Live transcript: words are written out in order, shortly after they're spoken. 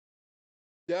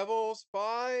Devils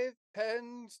 5,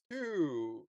 Pens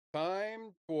 2.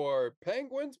 Time for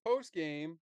Penguins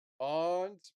postgame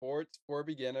on Sports for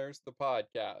Beginners, the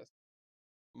podcast.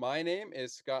 My name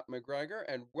is Scott McGregor,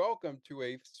 and welcome to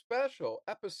a special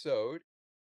episode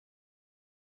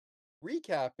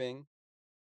recapping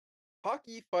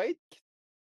Hockey Fight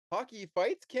Hockey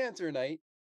Fights Cancer Night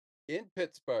in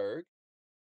Pittsburgh.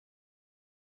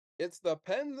 It's the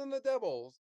Pens and the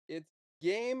Devils. It's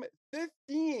game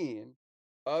 15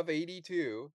 of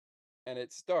 82, and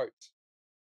it starts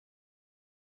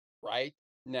right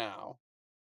now.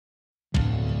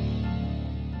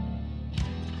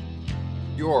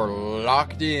 You're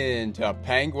locked in to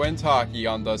Penguins hockey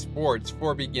on the Sports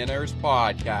for Beginners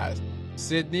podcast.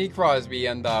 Sidney Crosby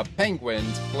and the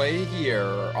Penguins play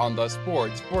here on the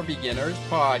Sports for Beginners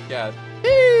podcast.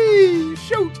 He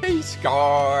shoots, he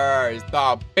scores!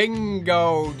 The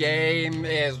bingo game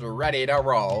is ready to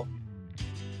roll.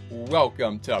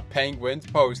 Welcome to Penguins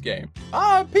postgame.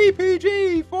 I'm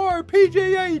PPG for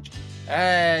PGH,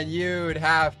 and you'd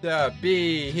have to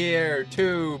be here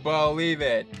to believe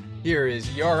it. Here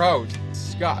is your host,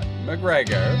 Scott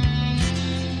McGregor.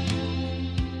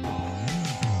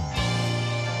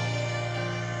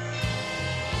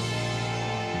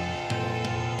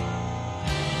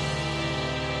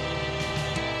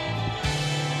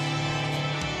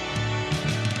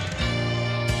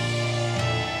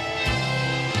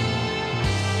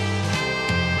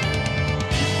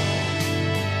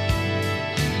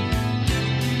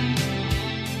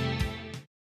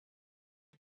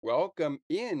 Welcome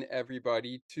in,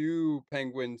 everybody, to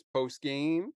Penguins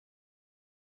postgame.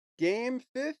 Game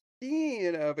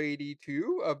 15 of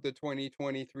 82 of the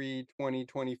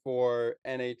 2023-2024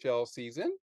 NHL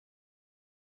season.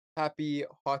 Happy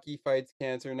Hockey Fights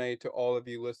Cancer Night to all of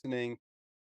you listening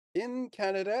in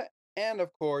Canada and,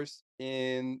 of course,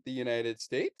 in the United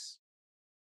States.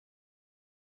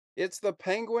 It's the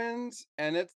Penguins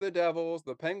and it's the Devils.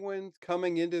 The Penguins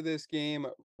coming into this game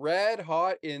red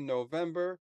hot in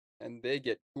November, and they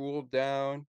get cooled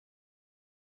down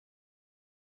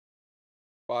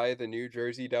by the New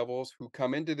Jersey Devils, who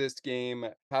come into this game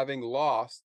having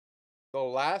lost the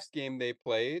last game they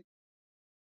played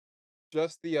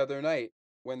just the other night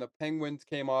when the Penguins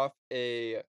came off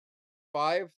a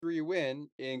 5-3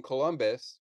 win in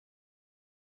Columbus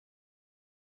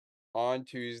on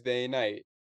Tuesday night.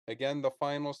 Again, the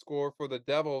final score for the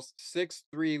Devils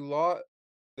 6-3 loss.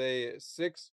 It's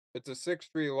a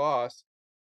 6-3 loss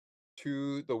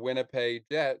to the Winnipeg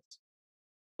Jets.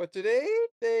 But today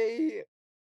they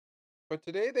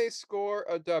score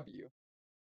a W.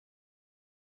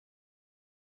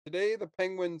 Today the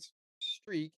Penguins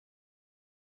streak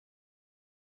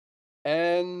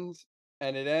ends,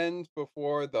 and it ends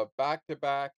before the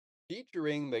back-to-back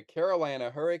featuring the Carolina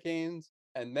Hurricanes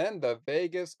and then the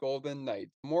Vegas Golden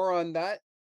Knights. More on that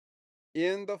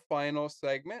in the final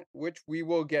segment, which we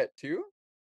will get to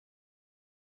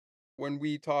when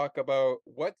we talk about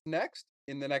what's next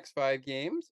in the next 5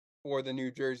 games for the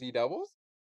New Jersey Devils.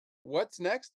 What's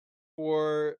next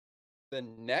for the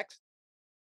next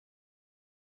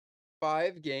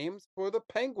 5 games for the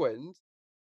Penguins?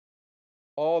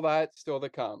 All that still to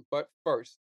come. But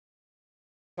first,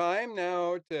 time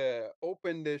now to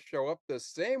open this show up the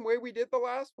same way we did the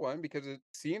last one, because it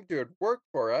seemed to have worked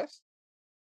for us,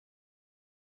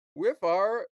 with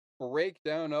our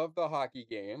breakdown of the hockey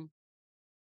game.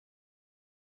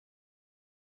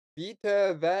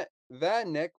 Vita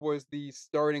Vanek was the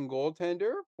starting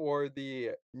goaltender for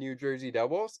the New Jersey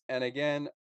Devils, and again,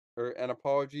 and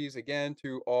apologies again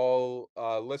to all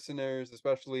listeners,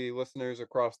 especially listeners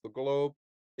across the globe.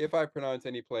 If I pronounce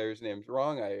any players' names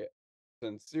wrong, I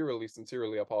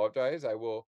sincerely apologize. I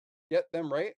will get them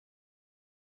right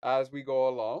as we go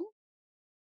along.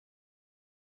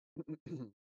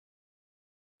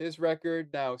 His record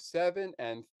now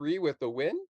 7-3 with the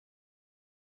win.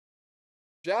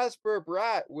 Jasper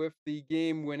Bratt with the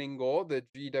game-winning goal, the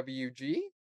GWG,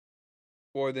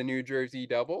 for the New Jersey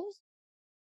Devils.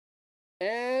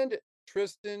 And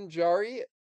Tristan Jarry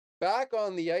back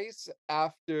on the ice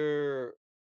after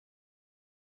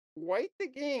quite the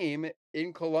game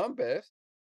in Columbus,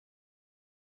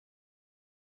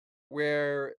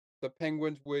 where the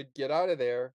Penguins would get out of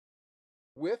there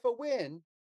with a win.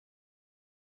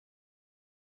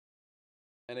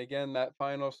 And again, that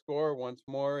final score, once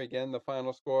more, again, the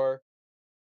final score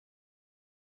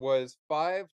was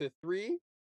 5-3.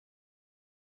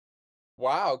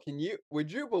 Wow, would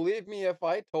you believe me if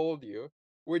I told you,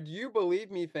 would you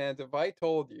believe me, fans, if I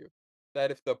told you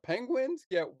that if the Penguins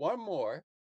get one more,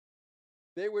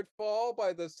 they would fall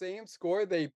by the same score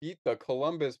they beat the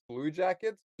Columbus Blue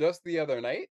Jackets just the other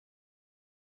night?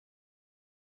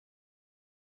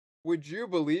 Would you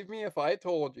believe me if I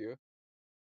told you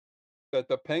that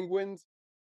the Penguins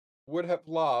would have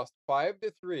lost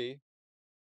 5-3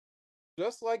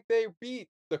 just like they beat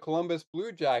the Columbus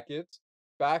Blue Jackets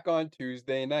back on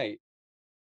Tuesday night?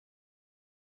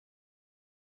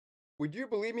 Would you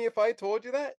believe me if I told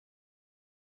you that?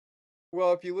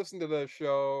 Well, if you listen to the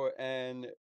show, and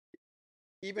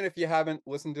even if you haven't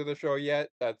listened to the show yet,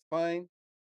 that's fine.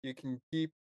 You can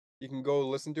keep you can go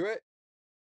listen to it.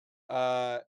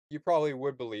 Uh, you probably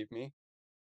would believe me,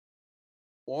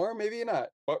 or maybe not.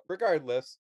 But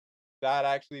regardless, that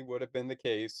actually would have been the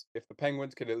case if the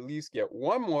Penguins could at least get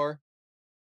one more.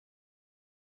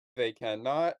 They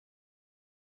cannot,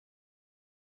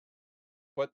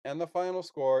 but and the final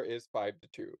score is 5-2.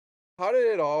 How did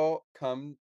it all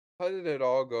come how did it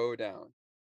all go down?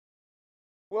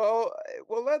 Well,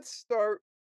 let's start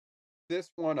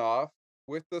this one off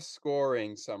with the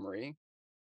scoring summary.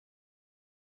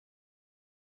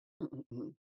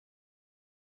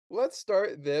 Let's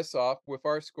start this off with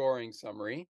our scoring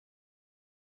summary.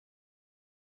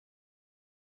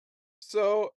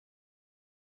 So,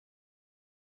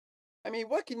 I mean,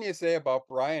 what can you say about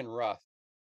Brian Rust?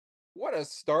 What a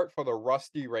start for the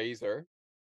Rusty Razor.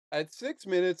 At 6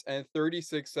 minutes and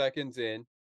 36 seconds in,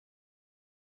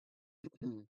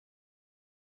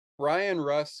 Brian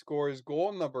Rust scores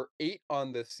goal number 8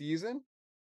 on the season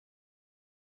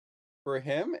for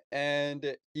him,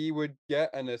 and he would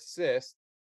get an assist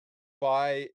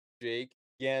by Jake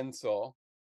Gensel.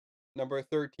 Number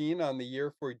 13 on the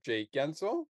year for Jake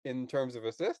Gensel in terms of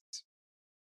assists.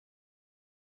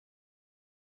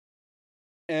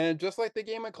 And just like the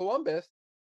game in Columbus,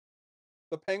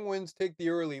 the Penguins take the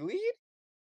early lead.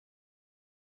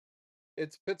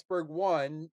 It's Pittsburgh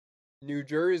 1, New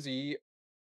Jersey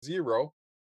 0,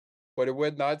 but it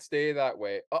would not stay that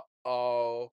way.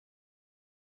 Uh-oh.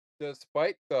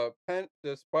 Despite the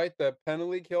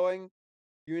penalty killing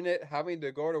unit having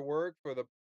to go to work for the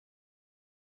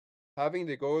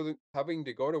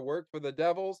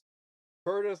Devils,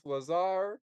 Curtis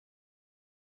Lazar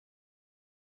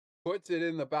puts it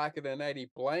in the back of the net. He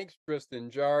blanks Tristan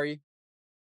Jarry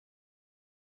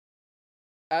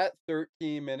at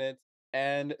 13 minutes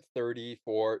and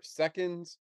 34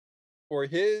 seconds for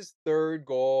his third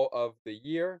goal of the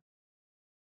year.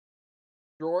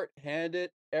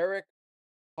 Short-handed Eric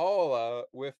Haula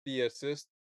with the assist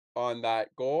on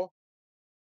that goal.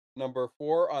 Number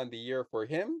 4 on the year for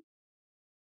him.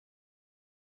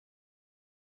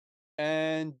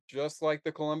 And just like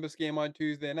the Columbus game on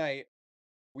Tuesday night,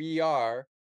 we are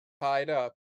tied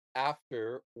up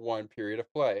after one period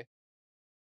of play.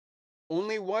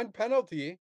 Only one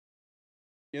penalty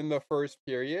in the first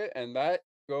period, and that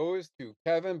goes to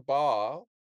Kevin Ball.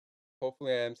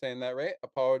 Hopefully, I am saying that right.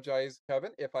 Apologize,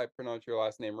 Kevin, if I pronounce your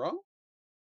last name wrong.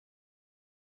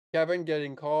 Kevin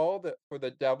getting called for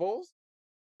the Devils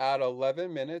at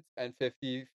 11 minutes and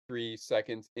 53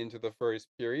 seconds into the first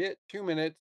period. 2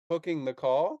 minutes hooking the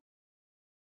call.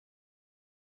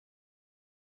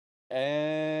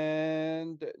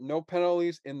 And no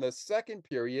penalties in the second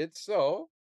period. So,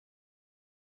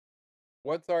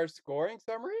 what's our scoring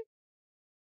summary?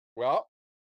 Well,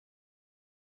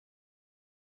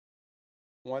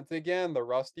 once again, the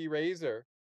Rusty Razor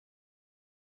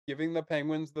giving the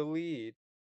Penguins the lead.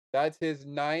 That's his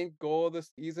ninth goal of the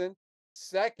season,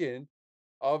 second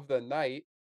of the night,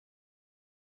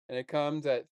 and it comes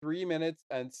at 3 minutes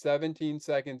and 17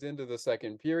 seconds into the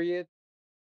second period.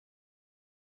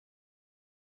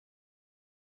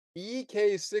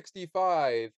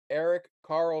 EK65, Erik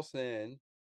Karlsson,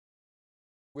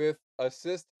 with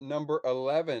assist number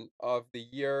 11 of the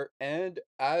year and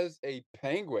as a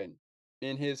Penguin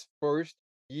in his first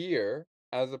year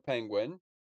as a Penguin.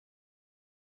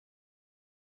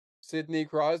 Sidney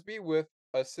Crosby with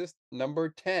assist number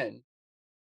 10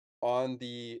 on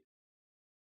the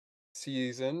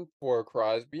season for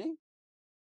Crosby.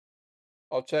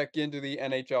 I'll check into the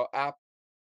NHL app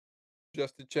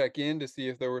just to check in to see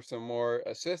if there were some more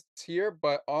assists here.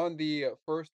 But on the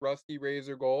first Rusty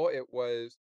Razor goal, it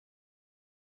was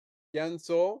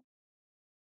Gensel.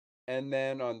 And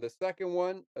then on the second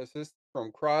one, assist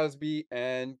from Crosby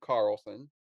and Karlsson.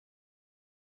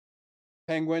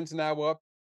 Penguins now up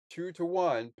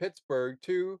 2-1. Pittsburgh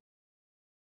 2,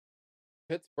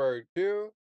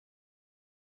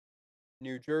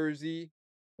 New Jersey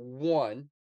 1.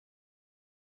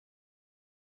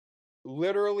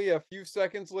 Literally a few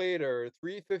seconds later,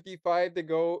 3:55 to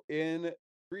go in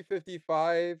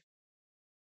 3:55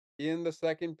 in the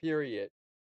second period.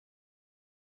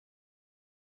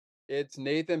 It's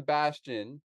Nathan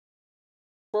Bastian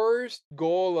First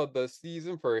goal of the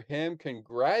season for him.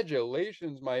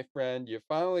 Congratulations, my friend. You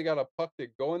finally got a puck to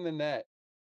go in the net.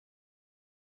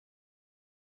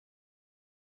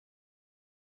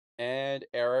 And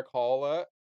Eric Holla,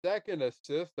 second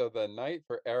assist of the night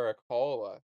for Eric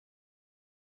Holla.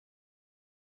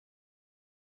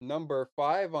 Number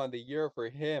 5 on the year for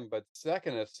him, but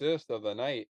second assist of the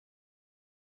night.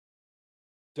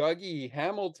 Dougie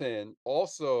Hamilton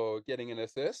also getting an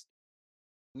assist.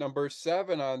 Number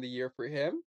 7 on the year for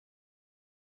him.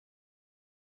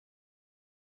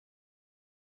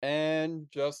 And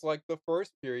just like the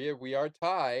first period, we are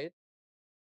tied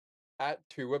at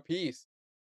 2 apiece.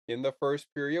 In the first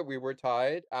period, we were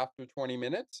tied after 20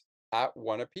 minutes at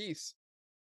 1 apiece.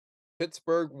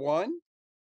 Pittsburgh won.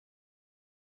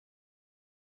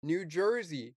 New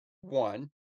Jersey won.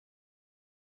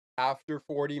 After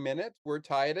 40 minutes, we're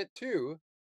tied at 2.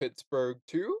 Pittsburgh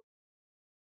 2.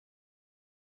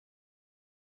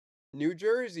 New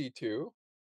Jersey 2.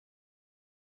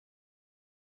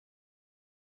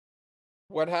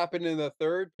 What happened in the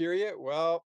third period?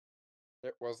 Well,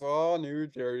 it was all New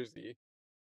Jersey.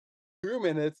 2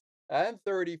 minutes and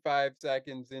 35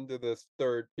 seconds into this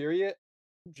third period,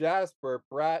 Jasper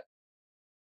Bratt,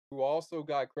 who also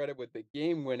got credit with the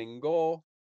game-winning goal,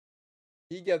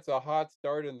 he gets a hot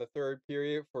start in the third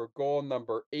period for goal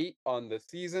number 8 on the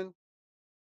season.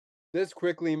 This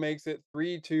quickly makes it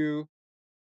 3-2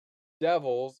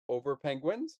 Devils over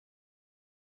Penguins.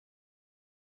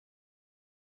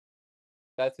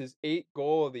 That's his 8th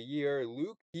goal of the year.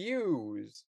 Luke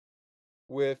Hughes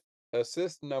with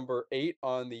assist number 8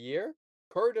 on the year.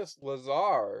 Curtis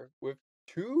Lazar with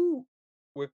 2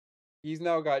 with he's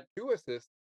now got 2 assists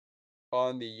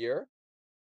on the year.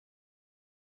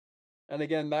 And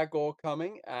again, that goal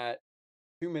coming at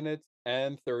 2 minutes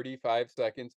and 35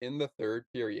 seconds in the third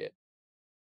period.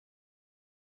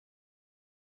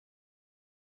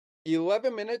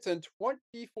 11 minutes and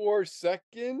 24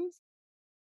 seconds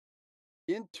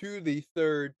into the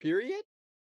third period.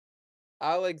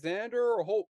 Alexander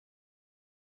Holt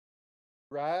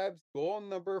grabs goal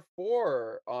number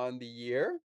 4 on the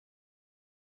year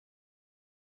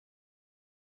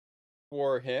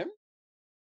for him.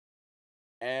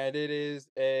 And it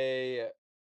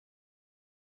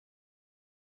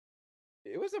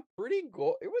was a pretty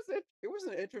goal. It was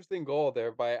an interesting goal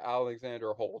there by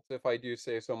Alexander Holt, if I do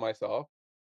say so myself.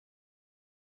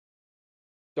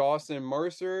 Dawson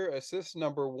Mercer, assist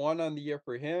number 1 on the year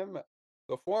for him.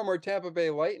 The former Tampa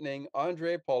Bay Lightning,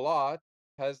 Andre Palat,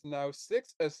 has now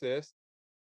 6 assists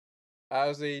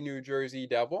as a New Jersey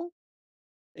Devil,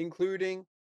 including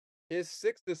his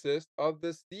 6th assist of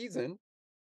the season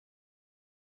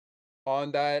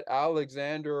on that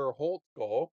Alexander Holt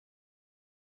goal.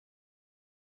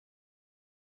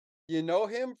 You know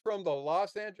him from the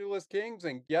Los Angeles Kings,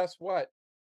 and guess what?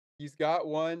 He's got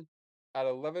one at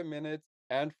 11 minutes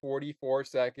and 44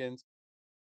 seconds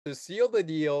to seal the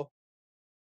deal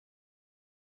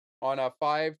on a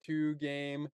 5-2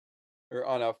 game, or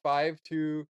on a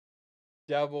 5-2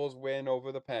 Devils win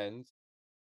over the Pens.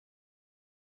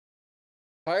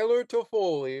 Tyler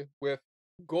Toffoli with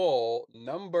goal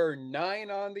number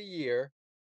 9 on the year,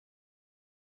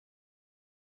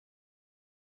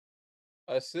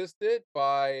 assisted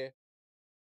by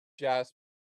Jasper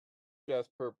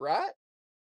Bratt,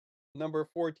 number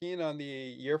 14 on the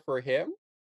year for him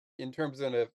in terms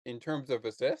of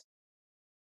assists.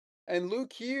 And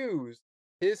Luke Hughes,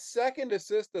 his 2nd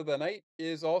assist of the night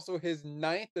is also his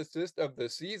 9th assist of the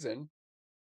season.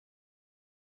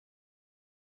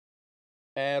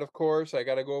 And of course, I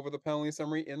got to go over the penalty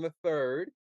summary in the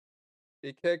third.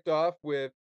 It kicked off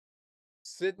with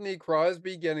Sidney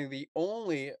Crosby getting the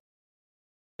only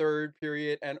third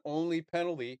period and only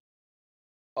penalty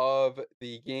of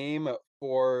the game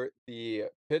for the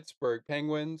Pittsburgh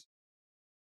Penguins.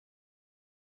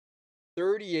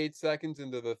 38 seconds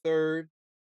into the third,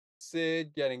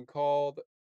 Sid getting called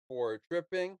for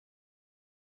tripping.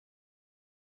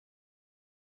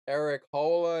 Eric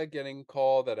Holla getting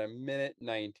called at a minute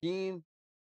 19,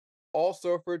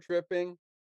 also for tripping,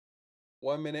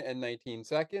 1 minute and 19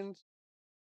 seconds.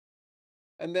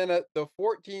 And then at the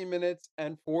 14 minutes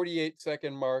and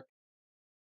 48-second mark,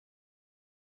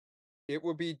 it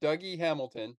would be Dougie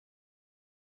Hamilton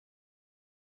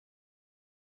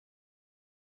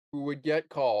who would get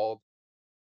called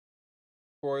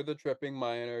for the tripping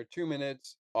minor, 2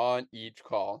 minutes on each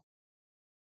call.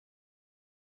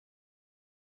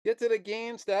 Get to the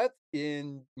game stats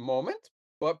in a moment,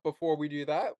 but before we do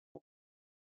that,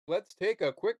 let's take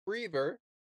a quick breather.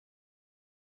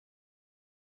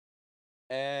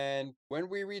 And when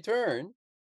we return,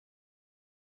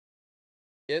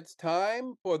 It's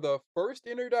time for the first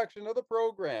introduction of the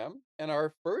program and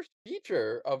our first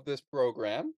feature of this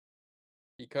program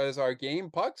because our game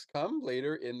pucks come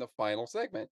later in the final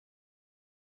segment.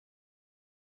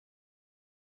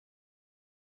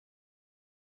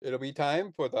 It'll be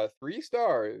time for the 3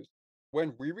 stars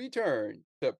when we return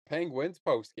to Penguins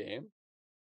postgame.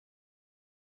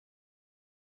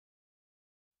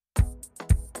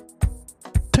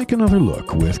 Take another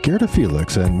look with Gerda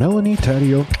Felix and Melanie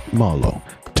Taddeo Malo,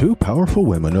 two powerful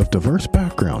women of diverse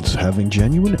backgrounds having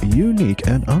genuine, unique,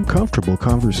 and uncomfortable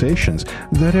conversations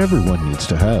that everyone needs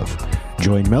to have.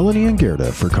 Join Melanie and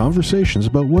Gerda for conversations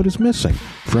about what is missing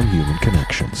from human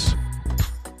connections.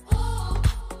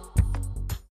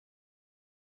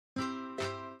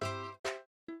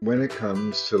 When it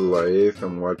comes to life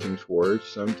and watching sports,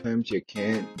 sometimes you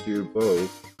can't do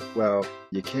both. Well,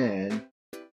 you can,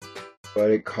 but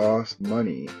it costs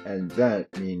money, and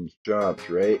that means jobs,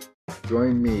 right?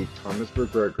 Join me, Thomas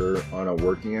McGregor, on a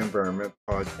Working Environment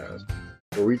podcast,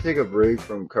 where we take a break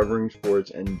from covering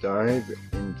sports and dive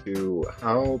into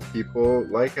how people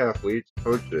like athletes,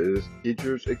 coaches,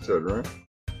 teachers, etc.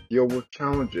 deal with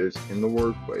challenges in the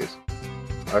workplace.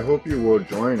 I hope you will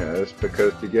join us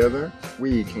because together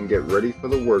we can get ready for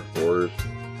the workforce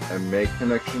and make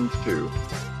connections too.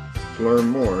 To learn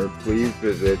more, please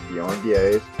visit Beyond the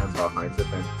Ice and Behind the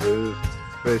Benches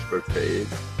Facebook page.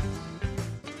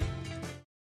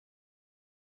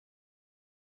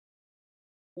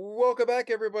 Welcome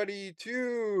back, everybody,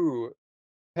 to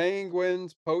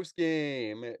Penguins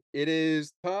postgame. It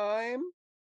is time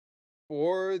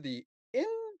for the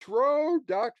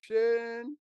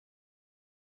introduction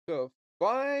to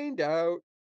find out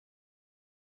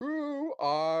who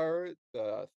are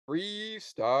the 3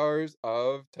 stars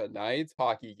of tonight's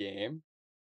hockey game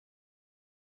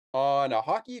on a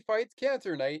Hockey Fights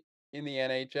Cancer Night in the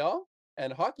NHL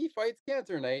and Hockey Fights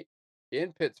Cancer Night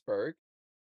in Pittsburgh.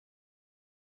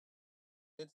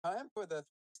 It's time for the 3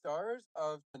 stars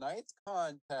of tonight's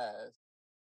contest.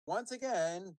 Once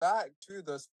again, back to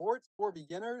the Sports for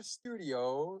Beginners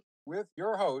studio with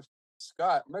your host,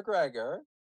 Scott McGregor.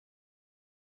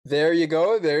 There you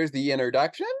go. There's the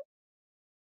introduction.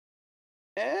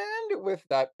 And with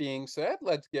that being said,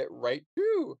 let's get right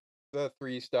to the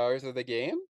 3 stars of the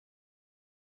game.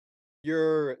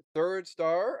 Your third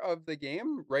star of the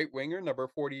game, right winger number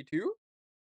 42,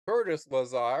 Curtis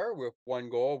Lazar with 1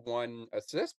 goal, 1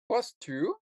 assist,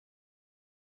 +2,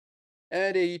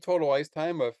 and a total ice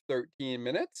time of 13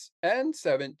 minutes and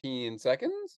 17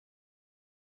 seconds.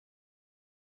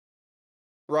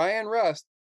 Brian Rust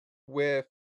with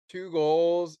 2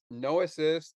 goals, no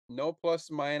assists, no plus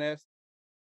minus,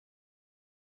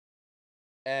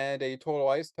 and a total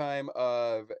ice time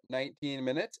of 19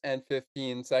 minutes and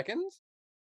 15 seconds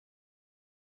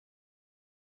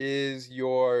is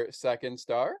your second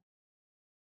star.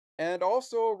 And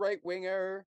also right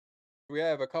winger, we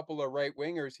have a couple of right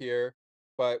wingers here,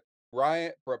 but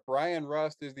Brian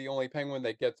Rust is the only Penguin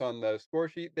that gets on the score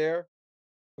sheet there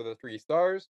for the 3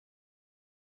 stars.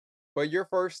 But your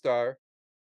first star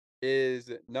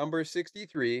is number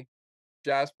 63,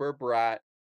 Jasper Bratt.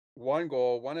 1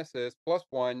 goal, 1 assist,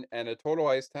 +1, and a total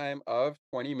ice time of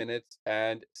 20 minutes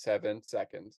and 7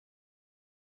 seconds.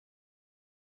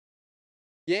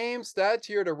 Game stats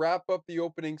here to wrap up the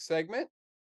opening segment.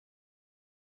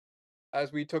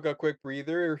 As we took a quick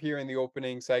breather here in the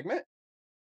opening segment.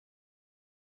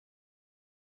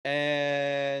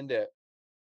 And,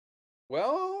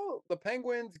 well, the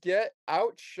Penguins get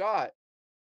outshot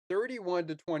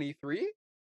 31-23.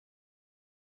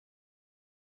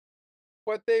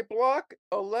 But they block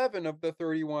 11 of the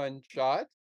 31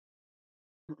 shots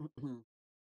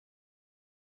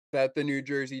that the New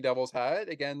Jersey Devils had.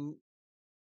 Again,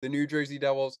 the New Jersey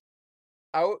Devils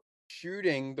out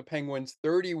shooting the Penguins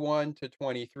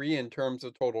 31-23 in terms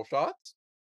of total shots.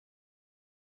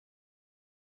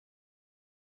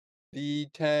 The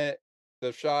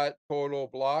shot total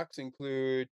blocks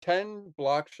include 10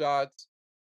 block shots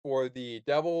for the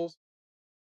Devils,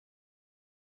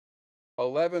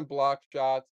 11 block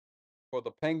shots for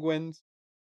the Penguins.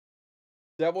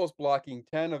 Devils blocking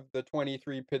 10 of the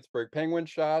 23 Pittsburgh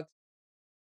Penguins shots.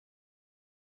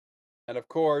 And of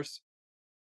course,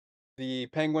 the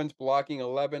Penguins blocking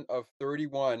 11 of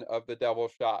 31 of the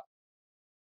Devils shots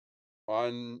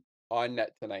on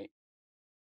net tonight.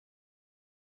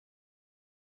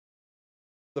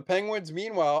 The Penguins,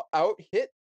 meanwhile,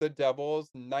 out-hit the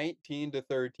Devils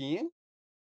 19-13.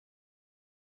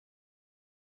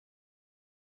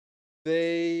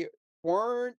 They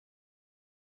were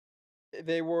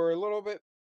a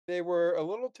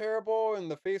little terrible in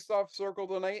the face-off circle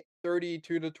tonight,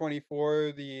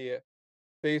 32-24. The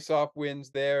face-off wins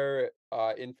there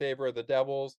in favor of the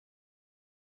Devils.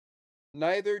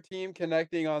 Neither team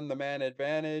connecting on the man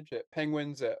advantage.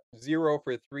 Penguins 0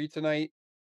 for 3 tonight.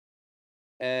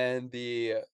 And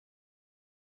the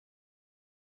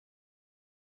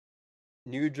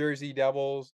New Jersey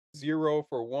Devils 0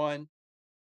 for 1.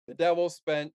 The Devils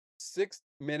spent 6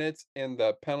 minutes in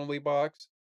the penalty box.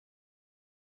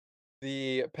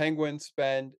 The Penguins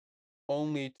spend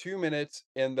only 2 minutes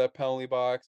in the penalty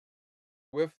box,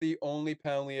 with the only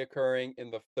penalty occurring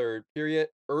in the third period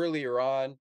earlier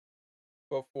on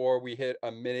before we hit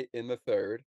a minute in the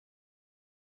third.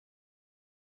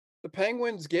 The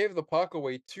Penguins gave the puck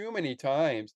away too many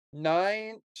times.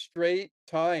 9 straight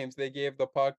times they gave the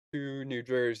puck to New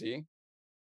Jersey.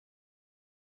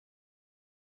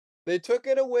 They took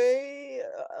it away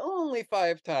only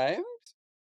 5 times,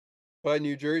 but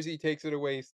New Jersey takes it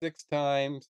away 6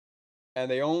 times,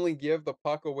 and they only give the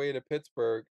puck away to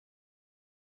Pittsburgh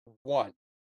once.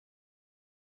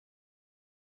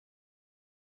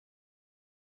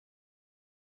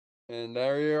 And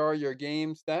there are your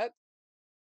game stats.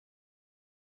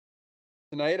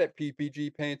 Tonight at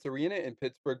PPG Paints Arena in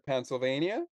Pittsburgh,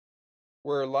 Pennsylvania,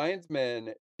 where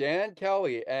linesmen Dan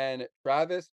Kelly and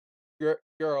Travis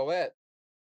Garrett,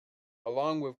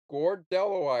 along with Gord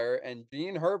Delaware and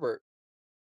Gene Herbert,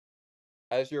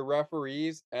 as your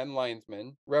referees and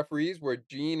linesmen. Referees were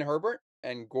Gene Herbert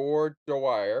and Gord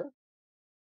Dwyer.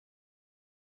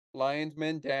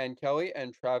 Linesmen Dan Kelly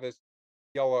and Travis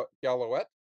Gallowet.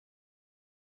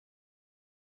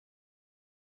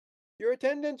 Your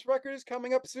attendance record is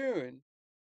coming up soon.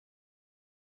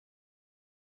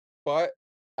 But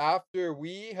after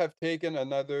we have taken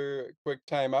another quick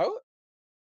timeout,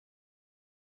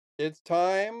 it's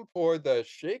time for the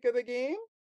shake of the game,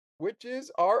 which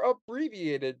is our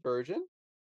abbreviated version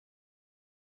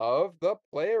of the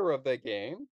player of the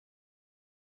game.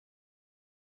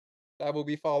 That will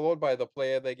be followed by the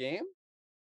play of the game.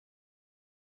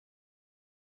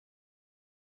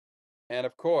 And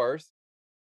of course,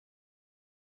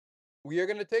 we are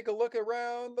going to take a look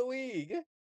around the league.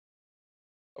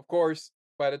 Of course,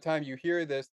 by the time you hear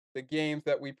this, the games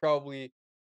that we probably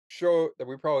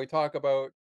talk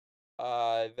about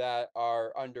that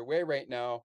are underway right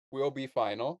now will be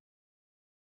final.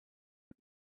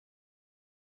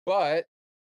 But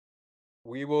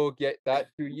we will get that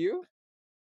to you.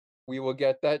 We will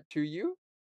get that to you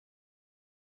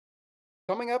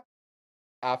coming up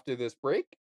after this break,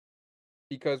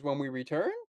 because when we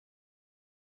return,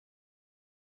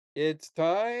 it's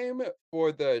time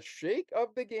for the shake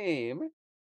of the game,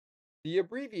 the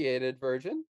abbreviated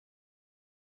version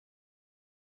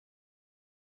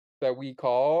that we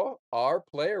call our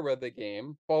player of the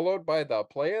game, followed by the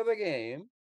play of the game,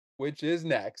 which is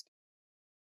next.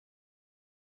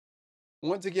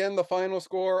 Once again, the final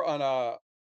score on a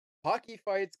Hockey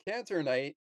Fights Cancer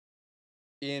night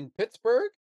in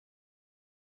Pittsburgh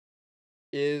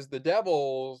is the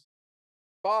Devils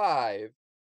 5,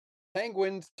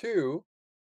 Penguins 2,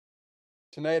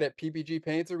 tonight at PPG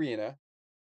Paints Arena.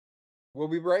 We'll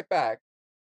be right back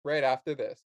right after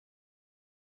this.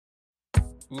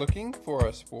 Looking for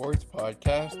a sports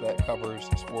podcast that covers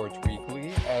sports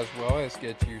weekly as well as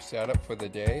gets you set up for the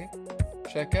day?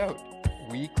 Check out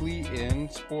Weekly in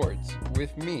Sports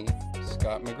with me,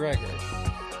 Scott McGregor.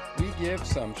 We give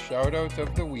some shout-outs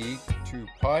of the week to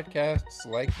podcasts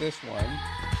like this one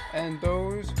and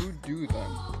those who do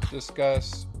them.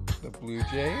 Discuss the Blue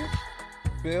Jays,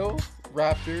 Bills,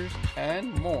 Raptors,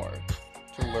 and more.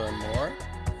 To learn more,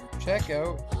 check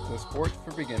out the Sports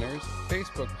for Beginners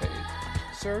Facebook page.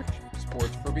 Search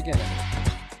Sports for Beginners.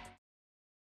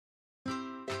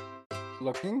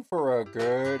 Looking for a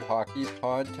good hockey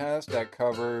podcast that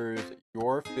covers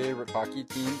your favorite hockey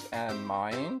teams and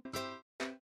mine?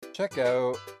 Check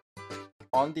out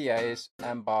On the Ice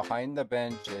and Behind the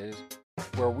Benches,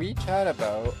 where we chat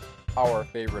about our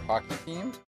favorite hockey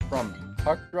teams from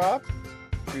puck drop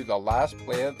to the last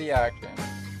play of the action.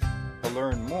 To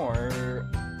learn more,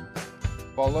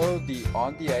 follow the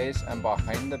On the Ice and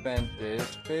Behind the Benches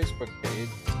Facebook page.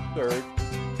 Search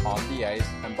On the Ice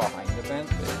and Behind the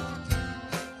Benches.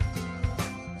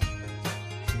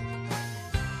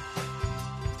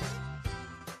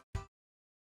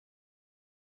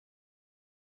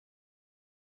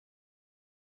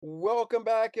 Welcome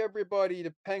back, everybody,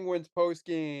 to Penguins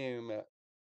Postgame,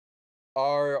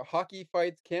 our Hockey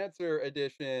Fights Cancer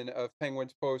edition of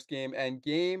Penguins Postgame and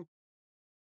game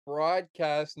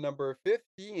broadcast number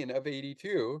 15 of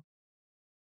 82.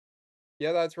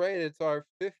 Yeah, that's right. It's our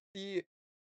 15th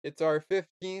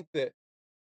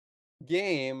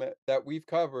game that we've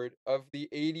covered of the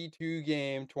 82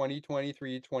 game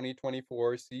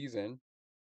 2023-2024 season.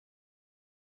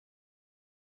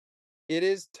 It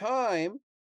is time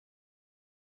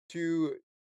to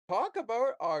talk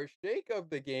about our shake of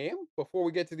the game. Before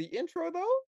we get to the intro,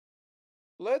 though,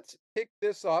 let's kick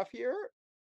this off here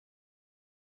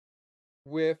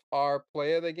with our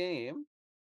play of the game.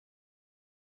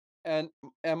 And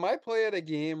my play of the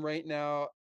game right now,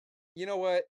 you know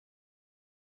what?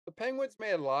 The Penguins may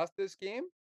have lost this game.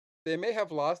 They may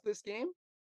have lost this game,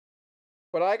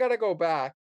 but I gotta go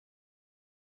back.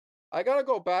 I gotta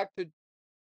go back to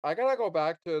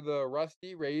the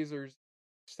Rusty Razor's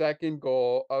second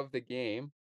goal of the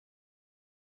game,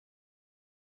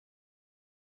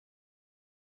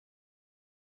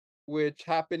 which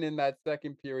happened in that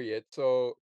second period.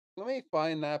 So let me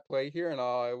find that play here and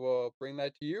I will bring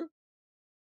that to you.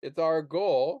 It's our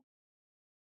goal,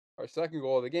 our second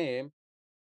goal of the game,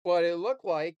 but it looked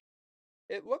like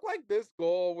this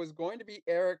goal was going to be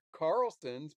Erik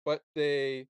Karlsson's, but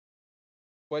they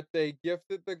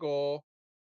gifted the goal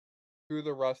to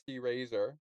the Rusty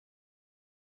Razor.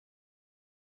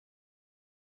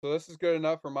 So this is good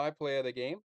enough for my play of the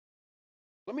game.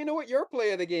 Let me know what your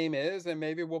play of the game is, and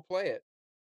maybe we'll play it.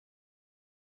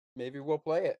 Maybe we'll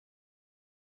play it.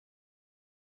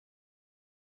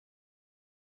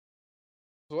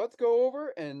 So let's go over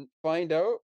and find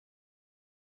out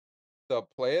the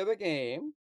play of the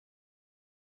game.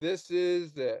 This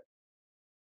is the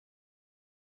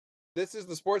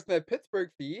Sportsnet Pittsburgh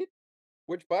feed,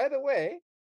 which, by the way,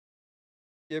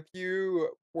 if you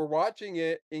were watching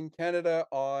it in Canada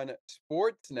on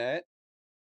Sportsnet,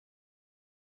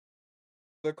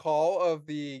 the call of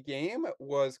the game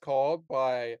was called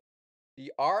by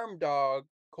the arm dog,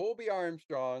 Colby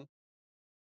Armstrong,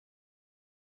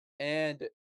 and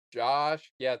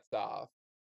Josh Getzoff,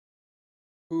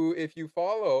 who, if you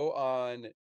follow on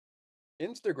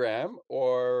Instagram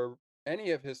or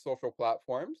any of his social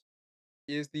platforms,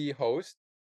 is the host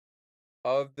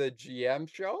of the GM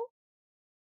show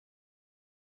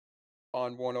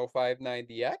on 105.9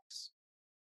 The X.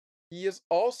 He is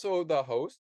also the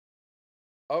host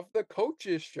of the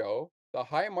Coaches Show, the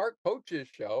High Mark Coaches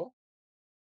Show.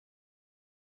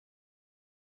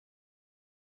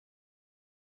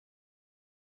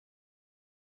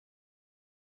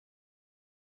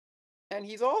 And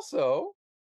he's also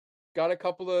got a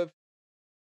couple of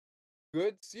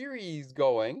good series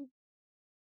going,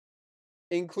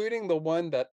 including the one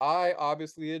that I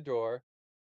obviously adore,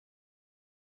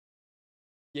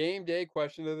 Game Day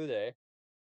Question of the Day.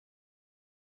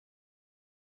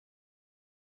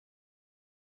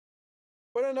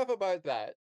 But enough about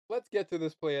that. Let's get to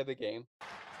this play of the game.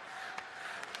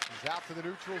 He's out to the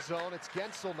neutral zone. It's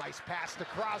Guentzel. Nice pass to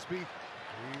Crosby. He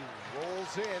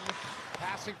rolls in.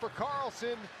 Passing for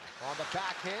Karlsson. On the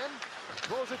backhand.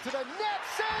 Throws it to the net.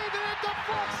 Save and it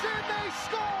deflects in. They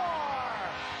score!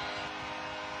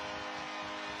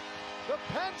 The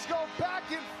Pens go back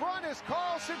in front as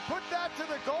Karlsson put that to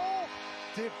the goal.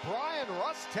 Did Bryan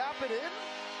Rust tap it in?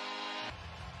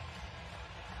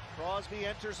 Crosby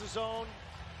enters the zone.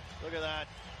 Look at that.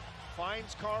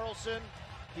 Finds Karlsson.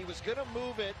 He was going to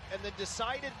move it and then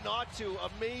decided not to.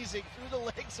 Amazing. Through the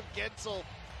legs of Guentzel.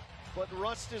 But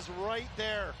Rust is right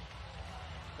there.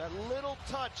 That little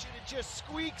touch and it just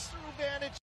squeaks through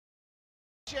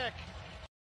Vanecek.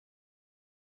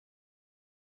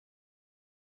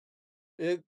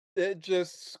 It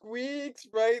just squeaks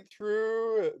right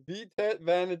through Vitek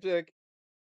Vanecek,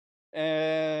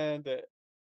 and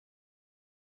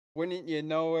wouldn't you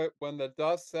know it, when the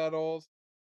dust settles,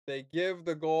 they give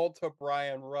the goal to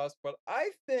Bryan Rust. But I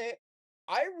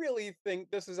really think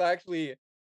this is actually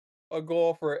a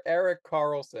goal for Erik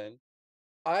Karlsson.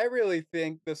 I really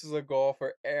think this is a goal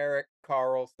for Erik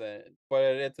Karlsson, but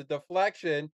it's a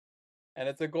deflection, and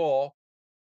it's a goal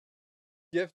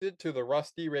gifted to the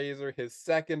Rusty Razor, his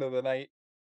second of the night.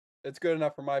 It's good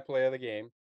enough for my play of the game,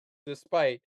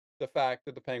 despite the fact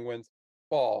that the Penguins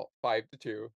fall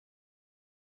 5-2.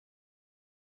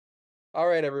 All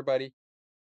right, everybody.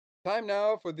 Time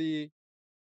now for the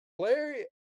player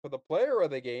of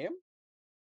the game,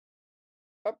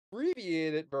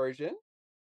 abbreviated version.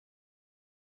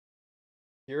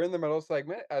 Here in the middle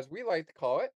segment, as we like to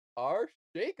call it, our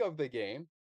shake of the game.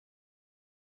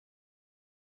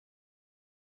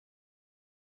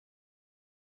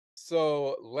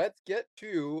 So let's get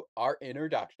to our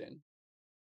introduction.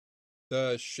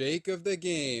 The shake of the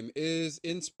game is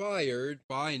inspired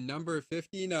by number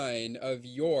 59 of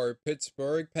your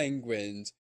Pittsburgh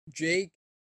Penguins, Jake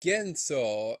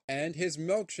Guentzel, and his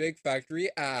Milkshake Factory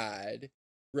ad.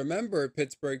 Remember,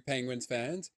 Pittsburgh Penguins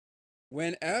fans,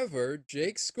 Whenever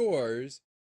Jake scores,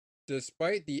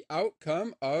 despite the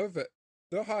outcome of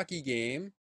the hockey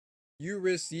game, you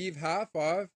receive half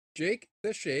off Jake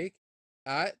the Shake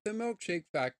at the Milkshake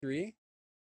Factory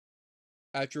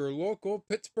at your local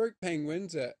Pittsburgh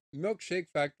Penguins Milkshake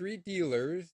Factory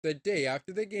dealers the day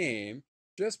after the game.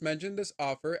 Just mention this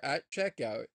offer at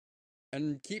checkout.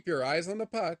 And keep your eyes on the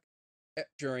puck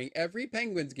during every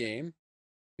Penguins game,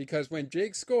 because when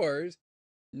Jake scores,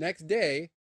 next day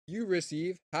you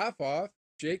receive half off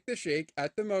Jake the Shake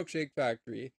at the Milkshake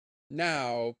Factory.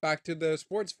 Now, back to the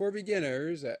Sports for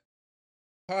Beginners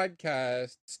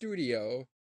podcast studio.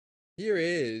 Here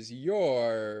is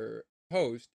your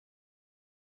host,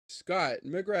 Scott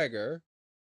McGregor.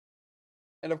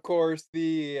 And of course,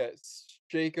 the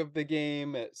Shake of the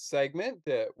Game segment,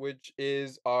 which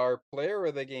is our Player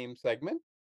of the Game segment,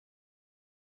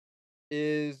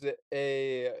 is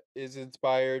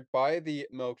inspired by the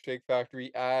Milkshake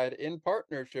Factory ad in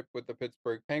partnership with the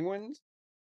Pittsburgh Penguins,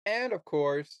 and of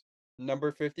course,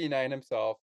 number 59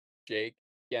 himself, Jake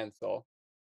Guentzel.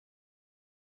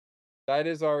 That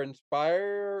is what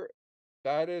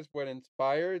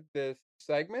inspired this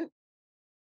segment.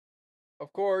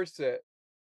 Of course,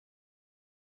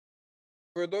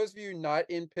 for those of you not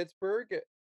in Pittsburgh,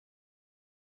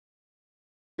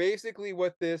 basically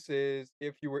what this is,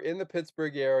 if you were in the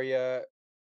Pittsburgh area,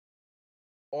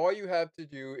 all you have to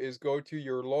do is go to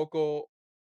your local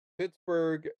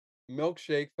Pittsburgh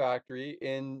Milkshake Factory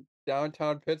in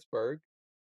downtown Pittsburgh.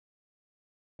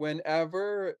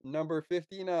 Whenever number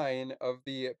 59 of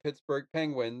the Pittsburgh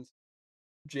Penguins,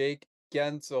 Jake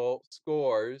Guentzel,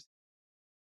 scores,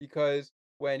 because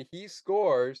when he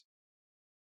scores,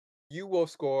 you will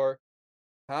score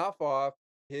half off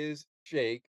his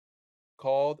shake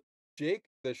called Jake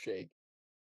the Shake.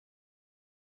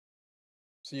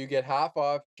 So you get half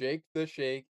off Jake the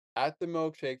Shake at the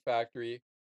Milkshake Factory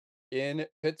in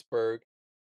Pittsburgh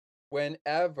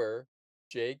whenever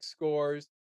Jake scores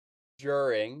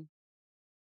during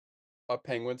a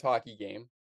Penguins hockey game.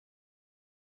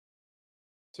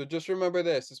 So just remember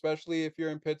this, especially if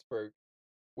you're in Pittsburgh.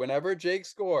 Whenever Jake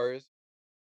scores,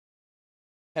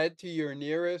 head to your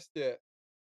nearest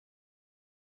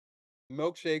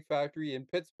Milkshake Factory in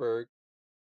Pittsburgh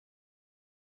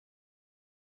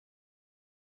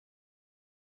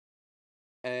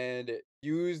and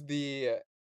use the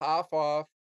half off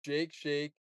Jake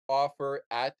Shake offer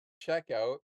at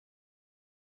checkout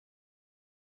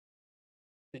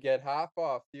to get half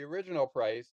off the original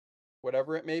price,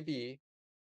 whatever it may be,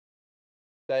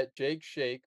 that Jake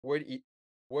Shake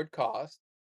would cost.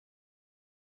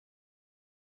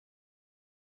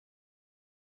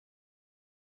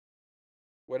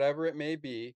 Whatever it may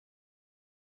be,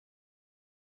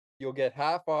 you'll get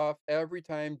half off every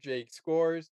time Jake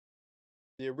scores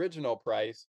the original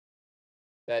price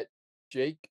that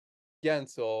Jake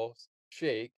Guentzel's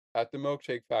shake at the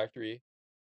Milkshake Factory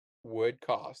would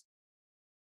cost.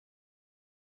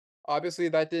 Obviously,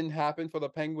 that didn't happen for the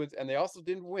Penguins, and they also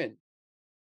didn't win.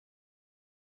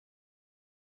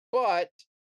 But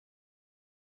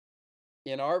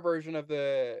in our version of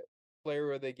the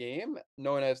Player of the Game,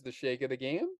 known as the Shake of the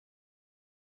Game,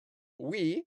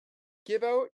 we give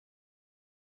out,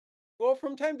 well,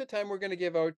 from time to time, we're going to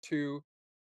give out two.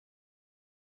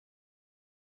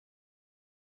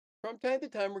 From time to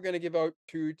time, we're going to give out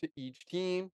two to each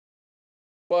team.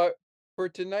 But for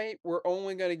tonight, we're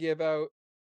only going to give out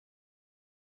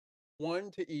one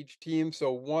to each team.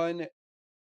 So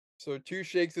two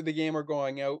shakes of the game are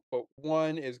going out, but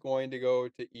one is going to go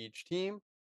to each team.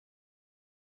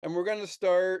 And we're going to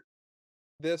start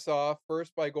this off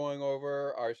first by going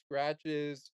over our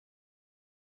scratches.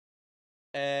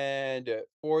 And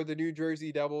for the New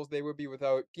Jersey Devils, they would be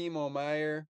without Timo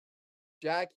Meier,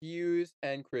 Jack Hughes,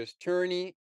 and Chris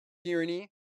Tierney,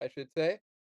 I should say.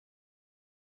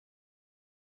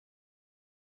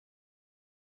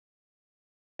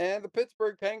 And the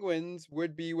Pittsburgh Penguins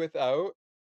would be without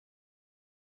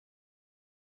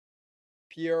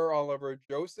Pierre-Olivier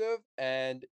Joseph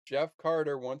and Jeff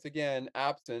Carter, once again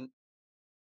absent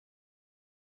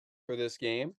for this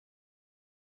game.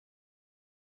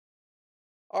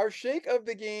 Our shake of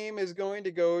the game is going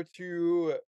to go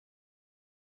to,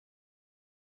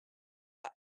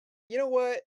 you know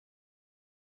what?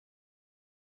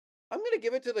 I'm going to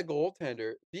give it to the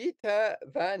goaltender, Vita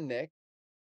Vanik.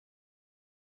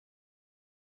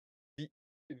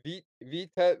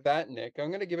 Vita Vatnik. I'm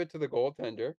going to give it to the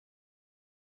goaltender.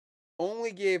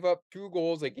 Only gave up 2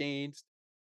 goals against,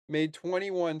 made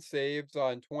 21 saves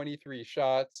on 23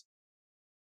 shots.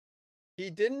 He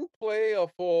didn't play a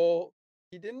full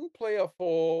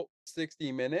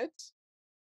 60 minutes,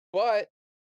 but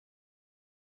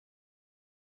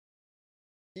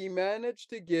He managed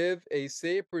to give a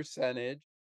save percentage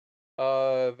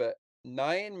of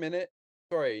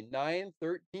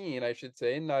 913, I should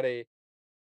say, not a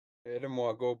I didn't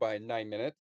want to go by 9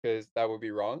 minutes because that would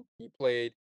be wrong. He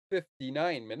played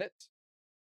 59 minutes.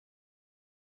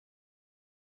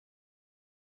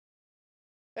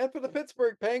 And for the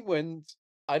Pittsburgh Penguins,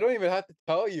 I don't even have to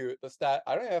tell you the stat.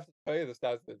 I don't even have to tell you the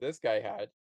stats that this guy had.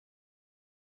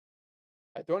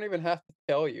 I don't even have to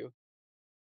tell you.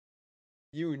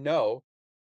 You know.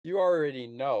 You already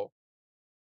know.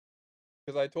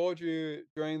 Because I told you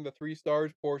during the 3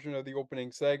 stars portion of the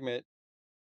opening segment,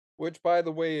 which by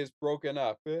the way is broken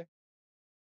up.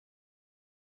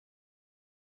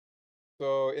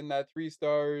 So in that 3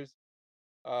 stars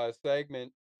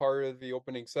segment, part of the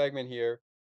opening segment here,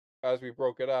 as we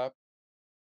broke it up,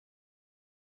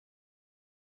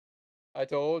 I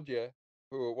told you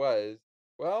who it was.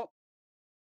 Well,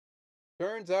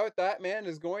 turns out that man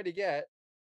is going to get.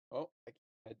 Oh,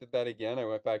 I did that again. I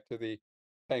went back to the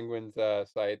Penguins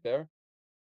side there.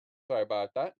 Sorry about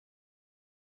that.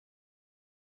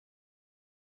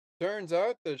 Turns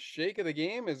out the shake of the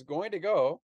game is going to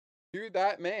go to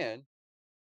that man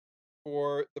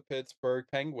for the Pittsburgh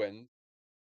Penguins.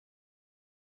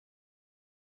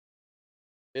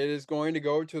 It is going to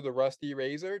go to the Rusty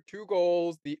Razor. 2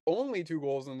 goals, the only 2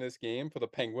 goals in this game for the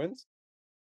Penguins.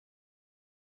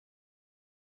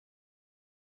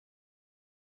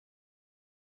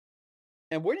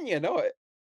 And wouldn't you know it,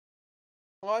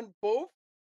 on both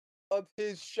of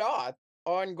his shots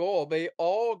on goal, they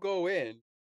all go in.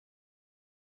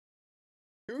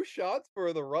 2 shots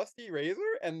for the Rusty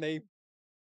Razor, and they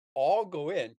all go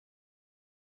in.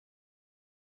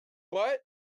 But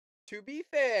to be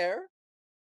fair,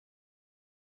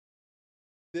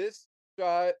 this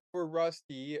shot for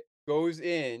Rusty goes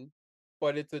in,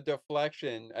 but it's a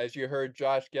deflection, as you heard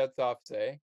Josh Getzoff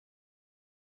say.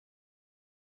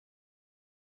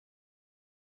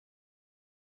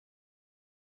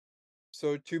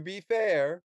 So to be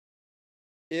fair,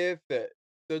 if the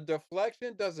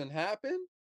deflection doesn't happen,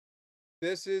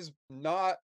 this is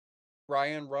not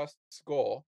Ryan Rust's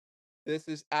goal. This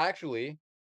is actually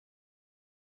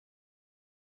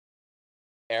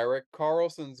Erik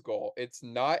Karlsson's goal. It's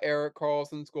not Erik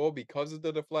Karlsson's goal because of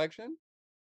the deflection.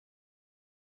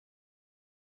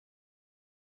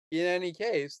 In any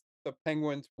case, the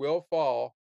Penguins will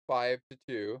fall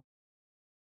 5-2.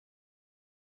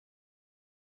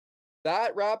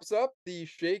 That wraps up the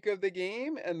shake of the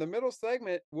game, and the middle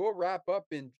segment will wrap up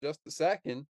in just a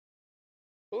second.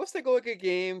 But let's take a look at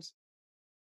games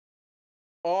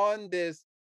on this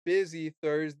busy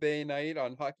Thursday night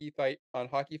on Hockey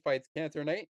Fights Cancer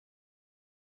Night.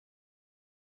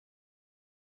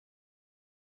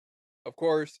 Of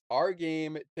course, our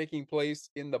game taking place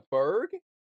in the Berg.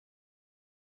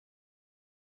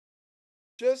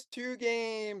 Just 2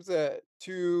 games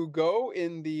to go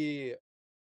in the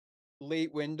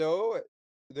late window.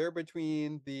 They're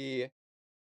between the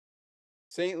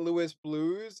St. Louis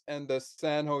Blues and the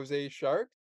San Jose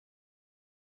Sharks.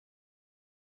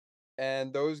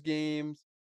 And those games,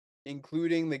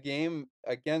 including the game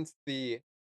against the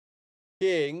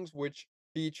Kings, which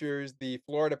features the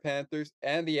Florida Panthers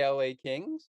and the LA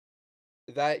Kings.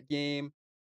 That game,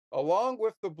 along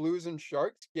with the Blues and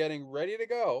Sharks getting ready to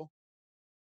go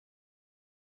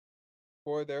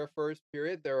for their first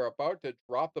period. They're about to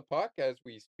drop the puck as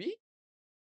we speak.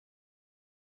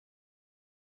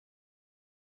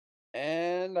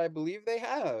 And I believe they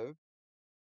have.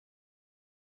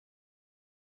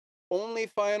 Only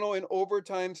final in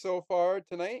overtime so far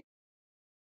tonight.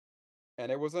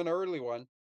 And it was an early one.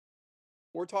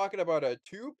 We're talking about a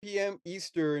 2 p.m.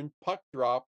 Eastern puck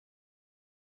drop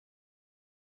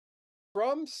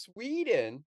from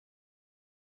Sweden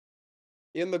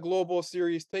in the Global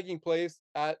Series taking place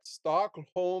at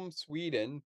Stockholm,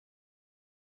 Sweden.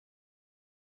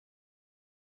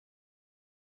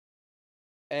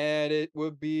 And it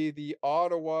would be the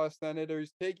Ottawa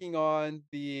Senators taking on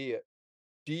the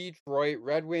Detroit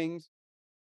Red Wings.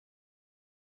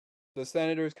 The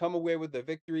Senators come away with the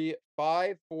victory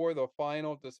 5-4 the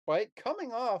final, despite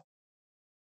coming off,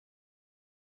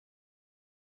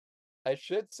 I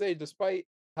should say, despite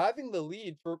having the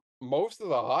lead for most of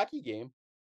the hockey game.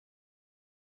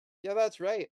 Yeah, that's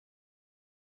right.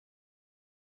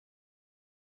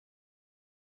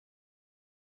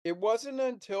 It wasn't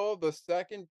until the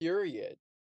second period,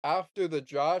 after the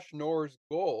Josh Norris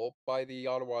goal by the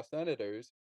Ottawa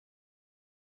Senators,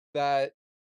 that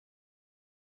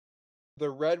the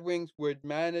Red Wings would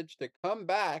manage to come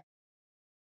back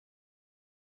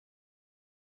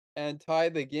and tie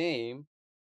the game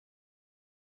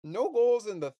No goals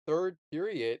in the third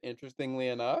period, interestingly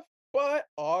enough, but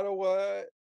Ottawa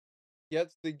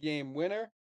gets the game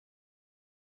winner,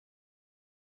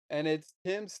 and it's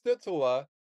Tim Stützle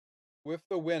with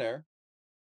the winner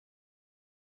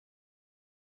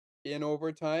in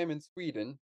overtime in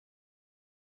Sweden.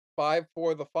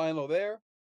 5-4 the final there.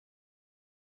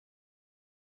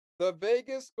 The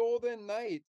Vegas Golden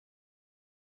Knights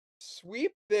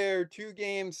sweep their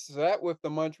two-game set with the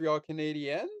Montreal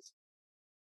Canadiens,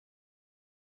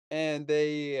 and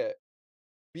they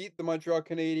beat the Montreal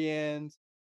Canadiens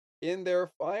in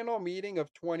their final meeting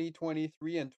of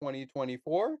 2023 and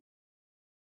 2024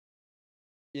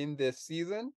 in this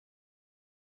season.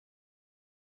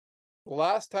 The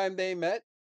last time they met,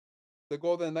 the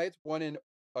Golden Knights won in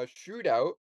a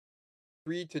shootout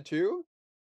 3-2.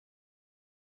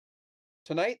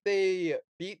 Tonight they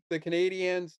beat the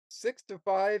Canadiens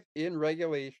 6-5 in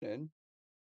regulation.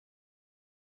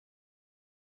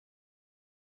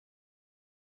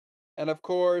 And of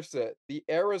course, the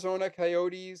Arizona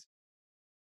Coyotes,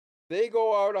 they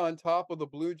go out on top of the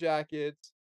Blue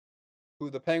Jackets, who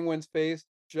the Penguins faced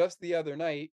just the other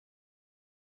night.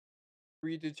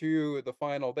 3-2 the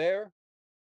final there.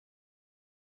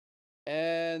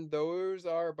 And those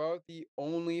are about the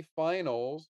only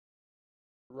finals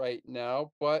right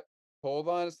now. But hold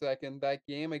on a second, that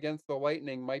game against the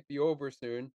Lightning might be over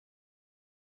soon.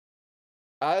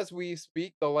 As we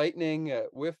speak, the Lightning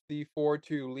with the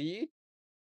 4-2 lead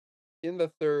in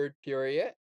the third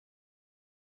period,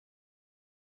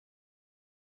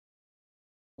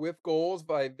 with goals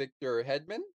by Victor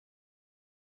Hedman,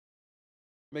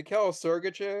 Mikhail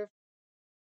Sergachev,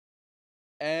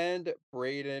 and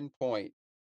Braden Point.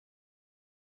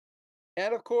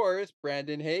 And of course,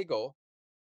 Brandon Hagel.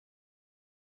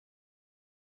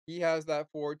 He has that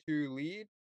 4-2 lead.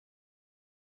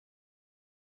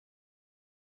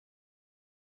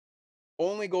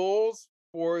 Only goals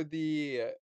for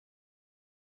the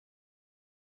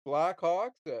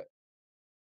Blackhawks.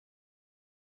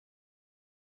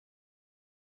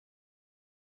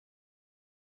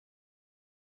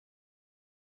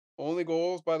 Only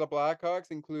goals by the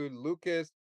Blackhawks include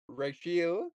Lucas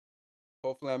Reichel.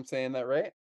 Hopefully I'm saying that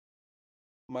right.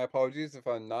 My apologies if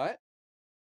I'm not.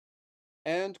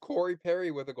 And Corey Perry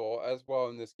with a goal as well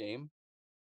in this game.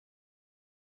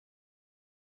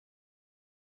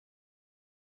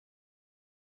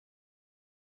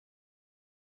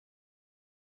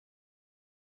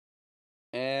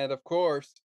 And of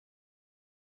course,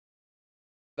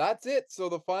 that's it. So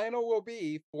the final will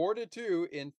be 4-2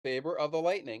 in favor of the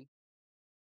Lightning.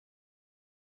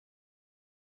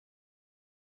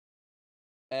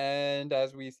 And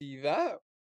as we see that,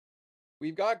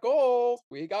 we've got goals.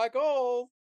 We got goals.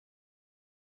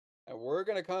 And we're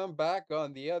going to come back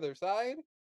on the other side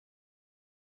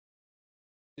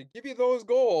to give you those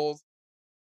goals,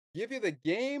 give you the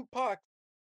game puck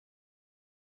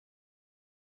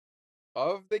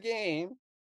of the game.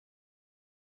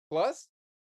 Plus,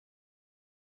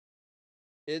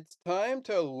 it's time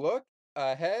to look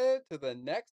ahead to the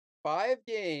next 5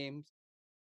 games.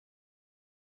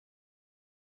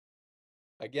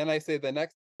 Again, I say the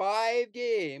next 5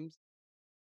 games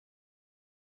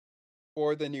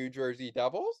for the New Jersey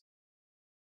Devils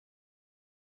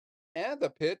and the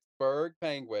Pittsburgh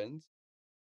Penguins.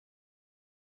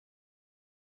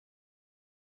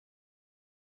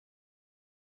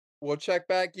 We'll check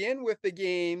back in with the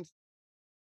games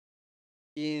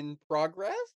in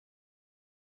progress.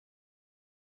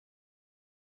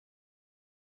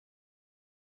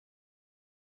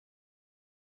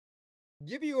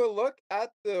 Give you a look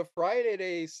at the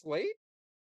Friday slate,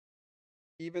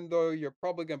 even though you're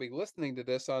probably going to be listening to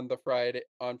this on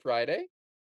Friday.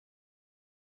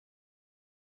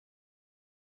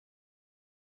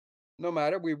 No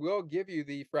matter, we will give you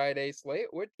the Friday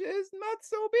slate, which is not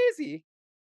so busy.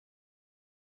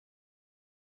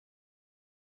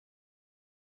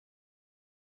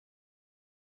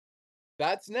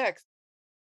 That's next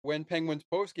when Penguins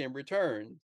postgame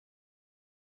returns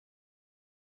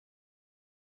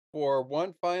for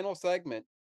one final segment,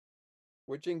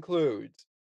 which includes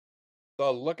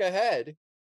the look ahead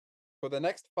for the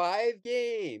next 5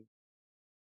 games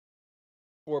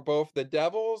for both the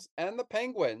Devils and the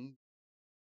Penguins.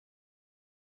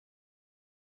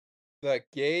 The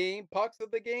game pucks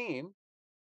of the game.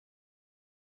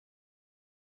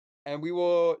 And we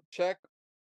will check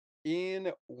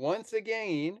in once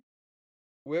again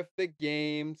with the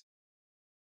games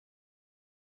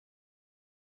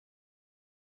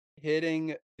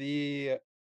hitting the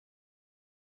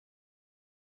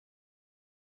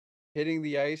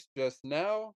ice just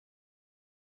now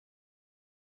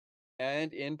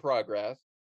and in progress.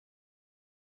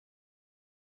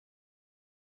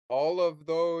 all of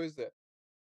those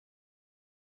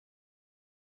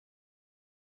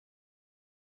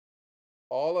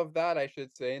all of that, I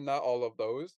should say, not all of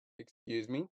those, excuse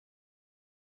me.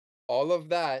 All of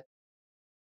that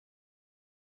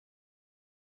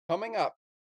coming up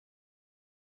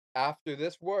after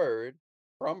this word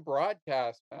from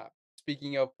Broadcast Map.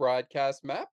 Speaking of Broadcast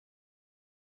Map,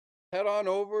 head on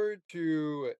over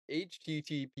to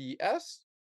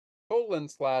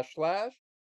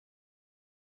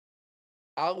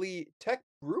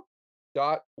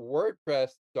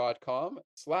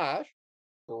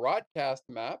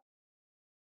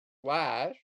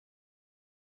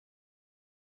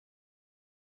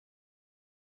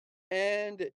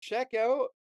and check out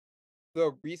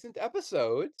the recent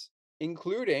episodes,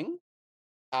 including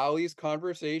Ali's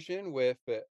conversation with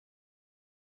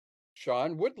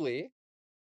Sean Woodley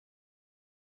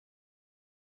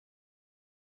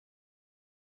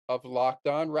of Locked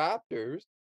On Raptors,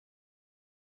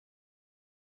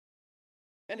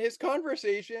 and his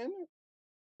conversation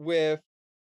with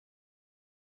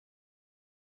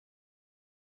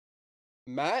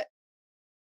Matt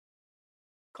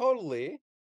Codley.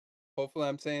 Hopefully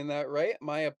I'm saying that right.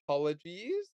 My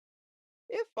apologies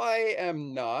if I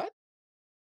am not.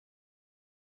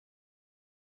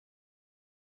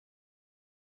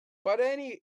 But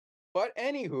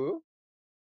anywho,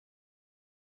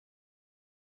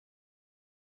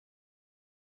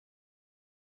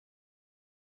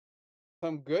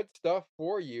 some good stuff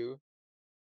for you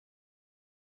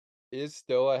is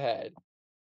still ahead.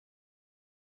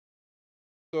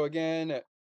 So again,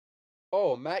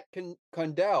 Matt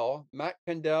Condell,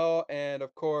 and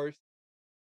of course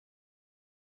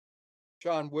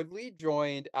Sean Woodley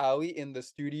joined Ali in the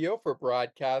studio for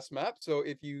Broadcast Map. So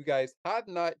if you guys have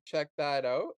not checked that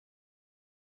out,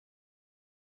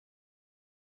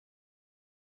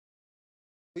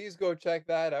 please go check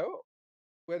that out.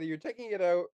 Whether you're checking it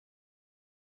out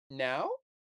now,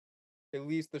 at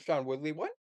least the Sean Woodley one,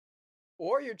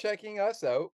 or you're checking us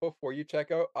out before you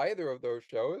check out either of those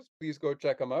shows, please go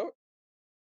check them out.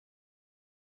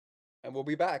 And we'll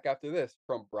be back after this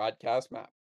from Broadcast Map.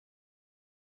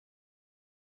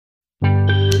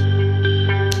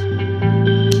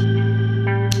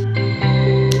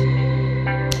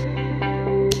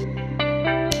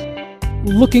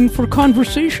 Looking for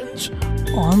conversations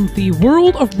on the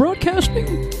world of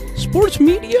broadcasting, sports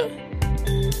media,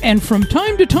 and from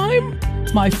time to time,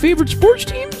 my favorite sports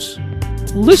teams?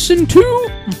 Listen to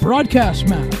Broadcast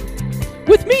Map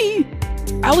with me,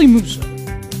 Ali Musa.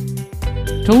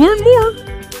 To learn more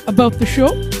about the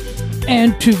show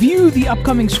and to view the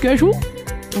upcoming schedule,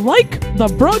 like the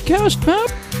Broadcast Map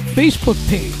Facebook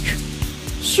page.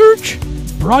 Search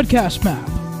Broadcast Map.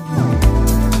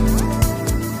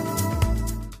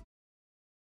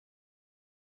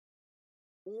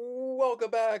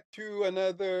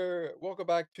 Welcome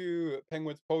back to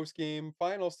Penguins post-game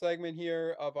final segment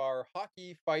here of our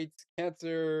Hockey Fights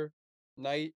Cancer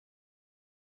Night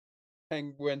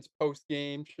Penguins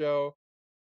post-game show.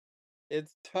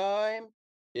 It's time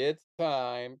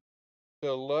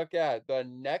to look at the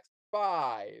next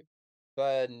five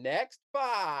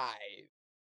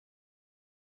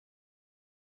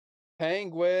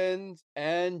Penguins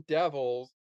and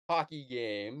Devils hockey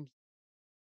games.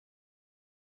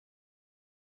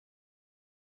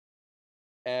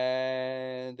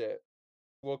 And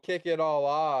we'll kick it all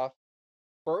off,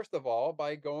 first of all,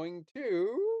 by going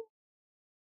to...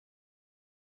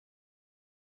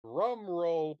 drum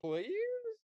roll, please.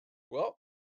 Well,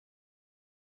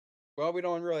 we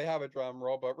don't really have a drum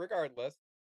roll, but regardless.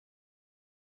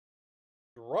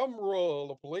 Drum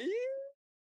roll, please.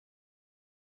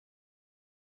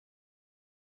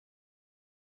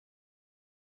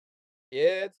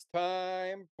 It's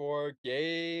time for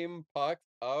game pucks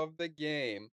of the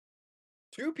game.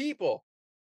 2 people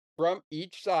from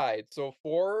each side, so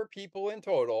 4 people in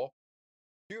total,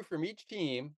 2 from each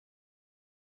team,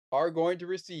 are going to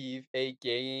receive a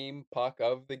game puck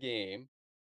of the game.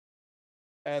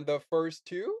 And the first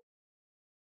 2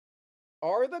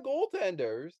 are the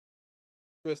goaltenders,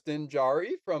 Tristan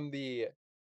Jarry from the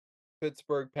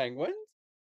Pittsburgh Penguins,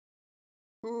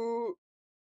 who,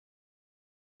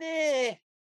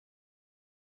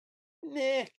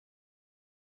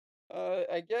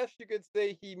 I guess you could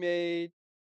say he made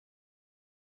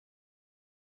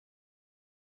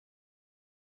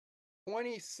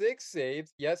 26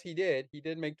 saves. Yes, he did. He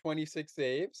did make 26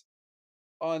 saves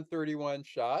on 31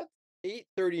 shots.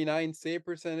 .839 save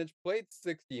percentage, played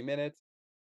 60 minutes.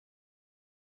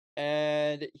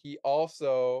 And he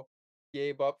also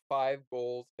gave up 5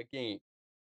 goals a game.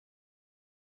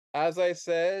 As I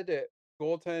said,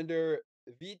 goaltender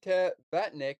Vita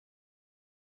Vatnik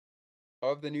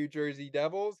of the New Jersey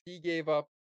Devils. He gave up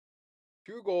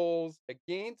 2 goals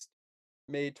against,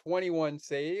 made 21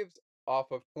 saves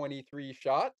off of 23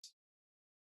 shots,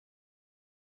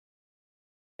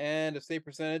 and a save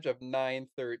percentage of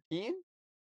 .913,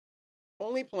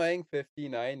 only playing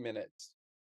 59 minutes.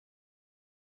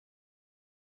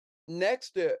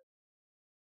 Next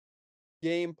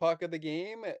game puck of the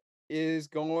game is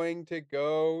going to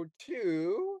go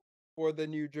to, for the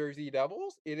New Jersey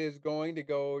Devils, it is going to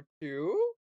go to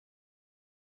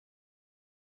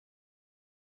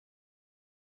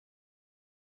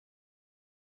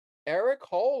Erik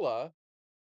Haula.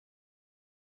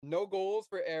 No goals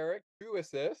for Erik, 2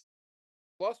 assists,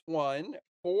 +1,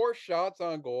 4 shots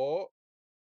on goal,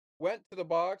 went to the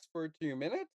box for 2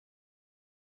 minutes,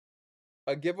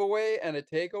 a giveaway and a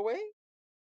takeaway.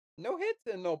 No hits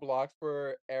and no blocks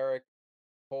for Erik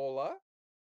Haula.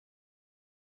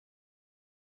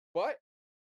 But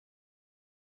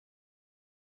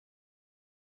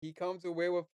he comes away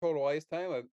with total ice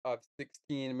time of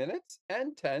 16 minutes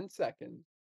and 10 seconds.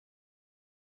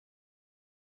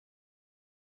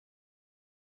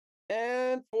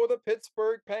 And for the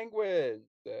Pittsburgh Penguins,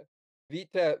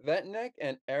 Vita Vatnik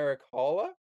and Erik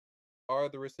Haula are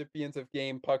the recipients of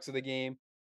game pucks of the game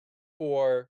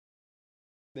for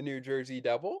the New Jersey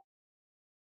Devil.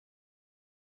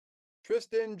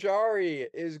 Tristan Jarry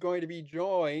is going to be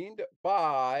joined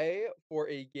by, for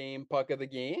a game puck of the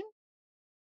game,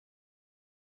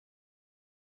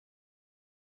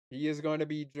 he is going to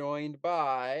be joined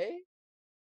by,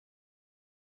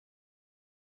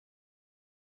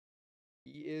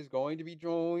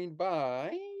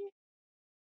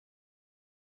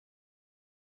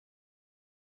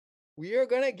 we are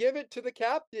going to give it to the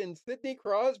captain, Sidney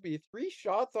Crosby. 3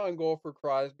 shots on goal for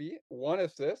Crosby, 1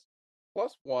 assist,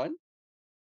 +1.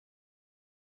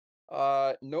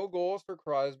 No goals for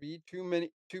Crosby, 2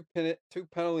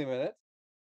 penalty minutes.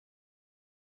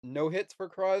 No hits for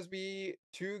Crosby,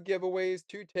 2 giveaways,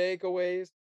 2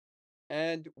 takeaways,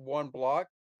 and 1 block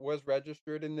was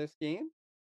registered in this game.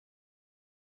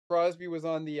 Crosby was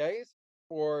on the ice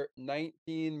for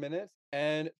 19 minutes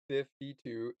and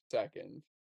 52 seconds.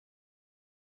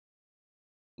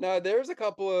 Now there's a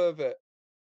couple of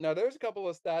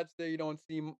stats that you don't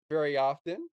see very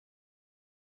often.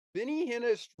 Vinny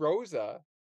Hinostroza,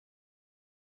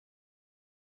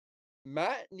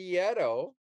 Matt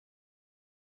Nieto,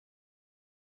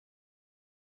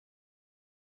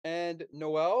 and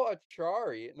Noel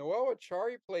Acciari. Noel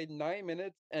Acciari played 9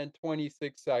 minutes and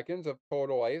 26 seconds of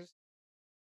total ice.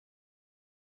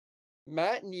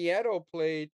 Matt Nieto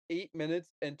played 8 minutes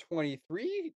and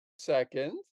 23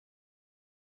 seconds.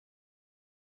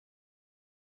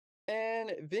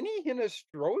 And Vinny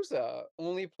Hinostroza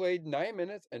only played 9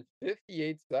 minutes and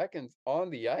 58 seconds on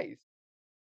the ice.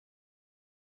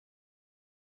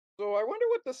 So I wonder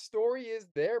what the story is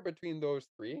there between those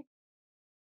 3.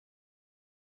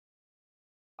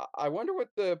 I wonder what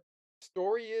the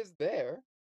story is there.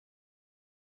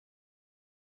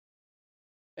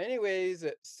 Anyways,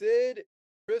 Sid,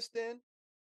 Tristan,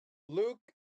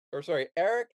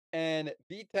 Erik, and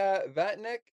Vita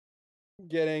Vatnik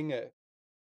getting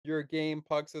your game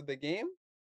pucks of the game.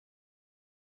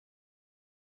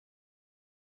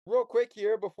 Real quick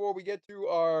here before we get to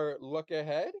our look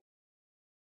ahead.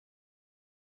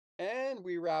 And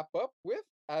we wrap up with,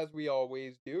 as we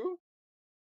always do,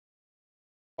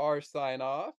 our sign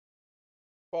off,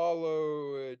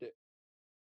 followed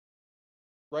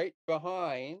right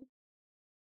behind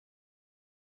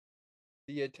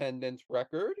the attendance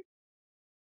record.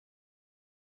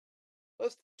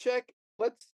 Let's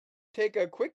take a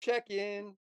quick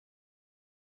check-in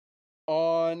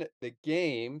on the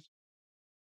games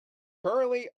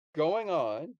currently going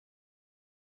on.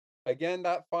 Again,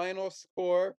 that final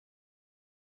score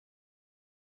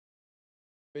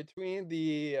between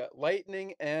the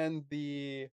Lightning and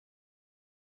the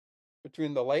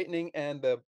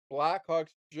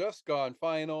Blackhawks just gone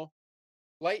final.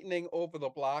 Lightning over the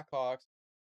Blackhawks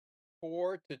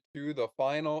 4-2, the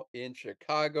final in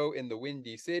Chicago in the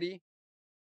Windy City.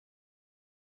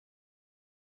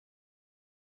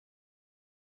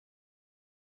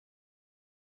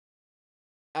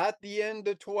 At the end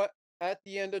of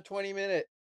 20 minutes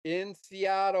in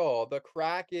Seattle, the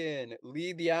Kraken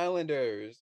lead the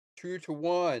Islanders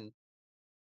 2-1.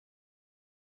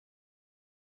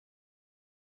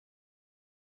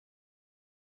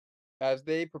 As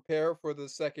they prepare for the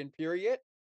second period.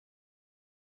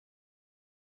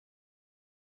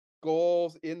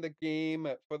 Goals in the game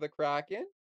for the Kraken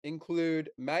include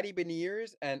Matty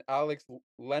Beniers and Alex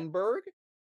Lindberg.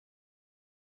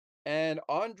 And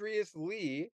Andreas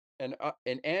Lee, and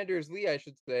Anders Lee, I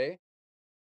should say,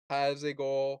 has a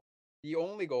goal, the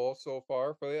only goal so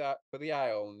far for the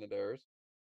Islanders.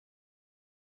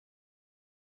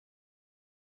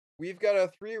 We've got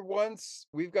a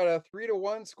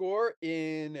 3-1 score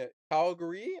in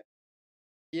Calgary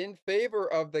in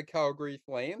favor of the Calgary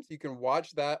Flames. You can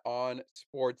watch that on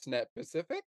Sportsnet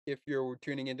Pacific if you're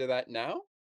tuning into that now.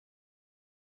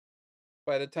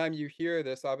 By the time you hear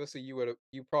this, obviously you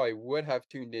probably would have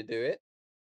tuned into it.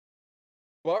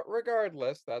 But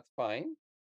regardless, that's fine.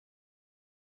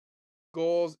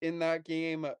 Goals in that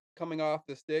game coming off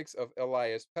the sticks of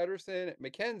Elias Pettersson,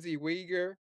 Mackenzie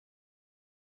Weegar,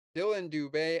 Dylan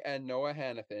Dubé, and Noah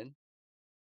Hannafin.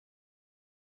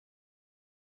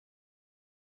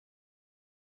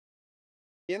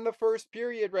 In the first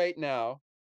period right now,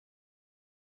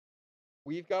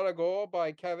 we've got a goal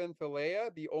by Kevin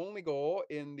Filea, the only goal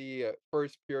in the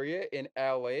first period in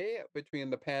LA between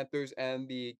the Panthers and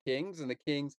the Kings, and the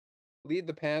Kings lead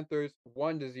the Panthers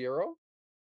 1-0.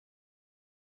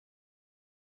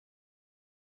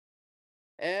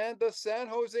 And the San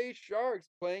Jose Sharks,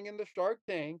 playing in the Shark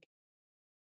Tank,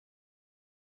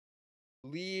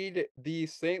 lead the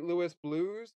St. Louis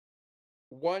Blues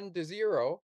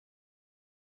 1-0,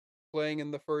 playing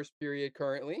in the first period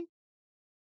currently,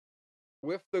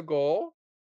 with the goal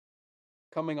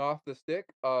coming off the stick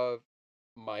of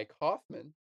Mike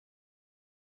Hoffman.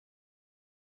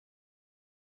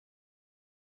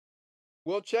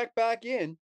 We'll check back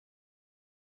in.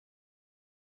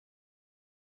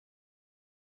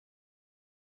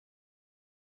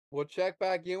 We'll check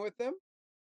back in with them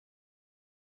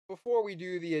before we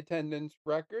do the attendance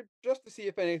record, just to see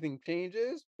if anything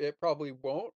changes. It probably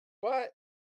won't, but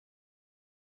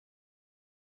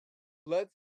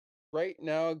let's right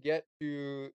now get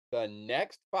to the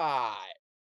next 5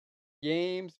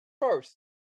 games first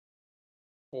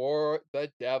for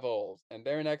the Devils. And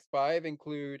their next 5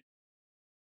 include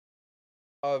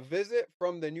a visit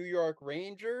from the New York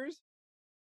Rangers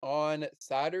on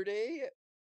Saturday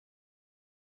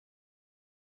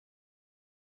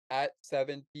at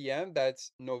 7 p.m.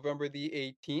 That's November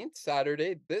the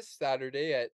 18th, this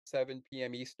Saturday at 7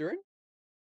 p.m. Eastern.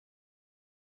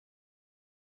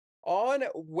 On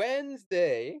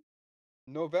Wednesday,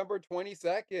 November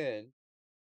 22nd,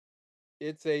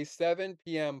 it's a 7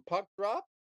 p.m. puck drop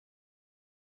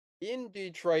in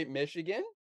Detroit, Michigan,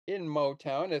 in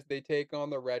Motown, as they take on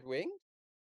the Red Wings.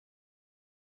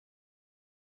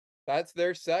 That's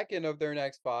their second of their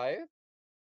next 5.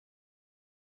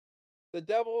 The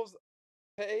Devils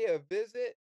pay a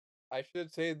visit. I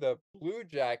should say the Blue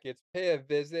Jackets pay a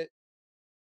visit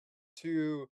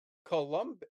to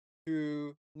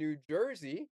to New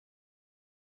Jersey.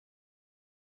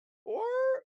 Or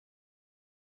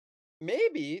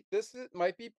maybe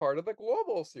might be part of the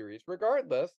Global Series.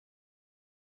 Regardless,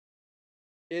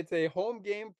 it's a home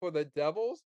game for the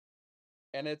Devils,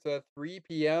 and it's a 3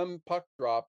 p.m. puck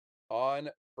drop on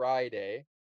Friday,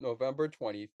 November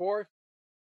 24th.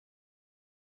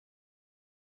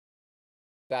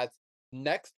 That's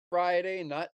next Friday,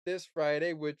 not this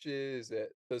Friday, which is the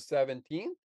 17th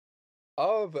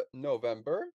of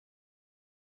November.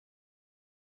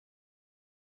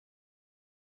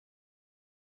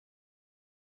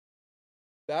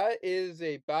 That is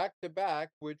a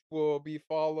back-to-back, which will be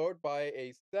followed by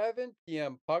a 7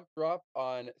 p.m. puck drop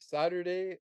on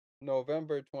Saturday,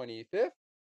 November 25th,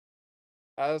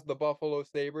 as the Buffalo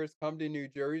Sabres come to New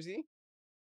Jersey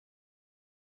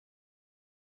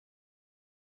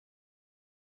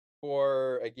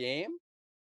for a game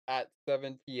at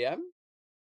 7 p.m.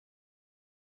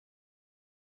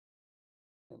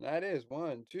 And that is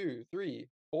 1, 2, 3,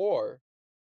 4.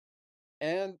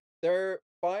 And their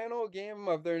final game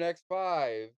of their next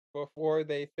 5 before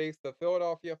they face the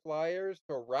Philadelphia Flyers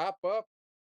to wrap up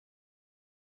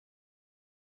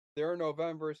their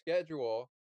November schedule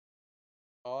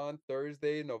on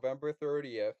Thursday, November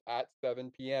 30th at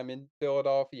 7 p.m. in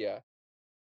Philadelphia.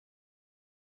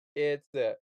 It's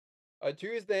a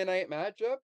Tuesday night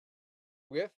matchup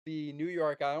with the New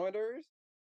York Islanders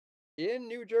in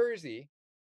New Jersey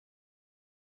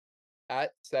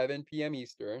at 7 p.m.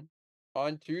 Eastern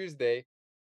on Tuesday.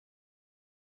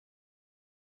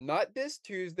 Not this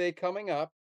Tuesday coming up,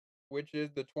 which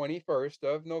is the 21st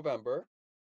of November.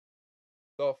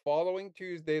 The following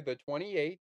Tuesday, the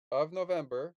 28th of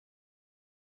November.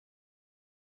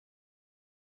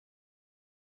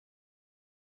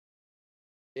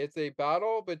 It's a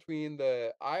battle between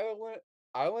the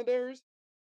Islanders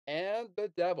and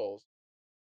the Devils.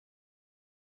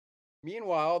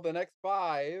 Meanwhile, the next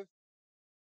 5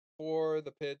 for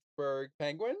the Pittsburgh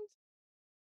Penguins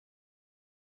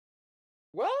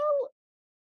Well,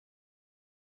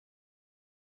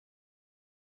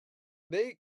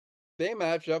 they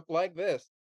match up like this.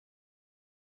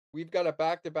 We've got a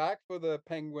back-to-back for the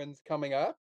Penguins coming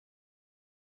up.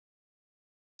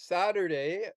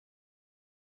 Saturday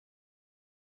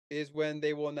is when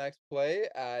they will next play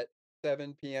at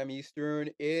 7 p.m. Eastern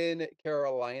in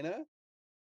Carolina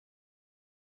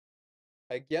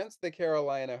against the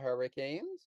Carolina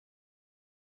Hurricanes.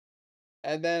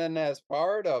 And then as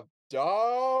part of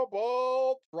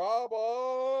Double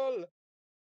Trouble.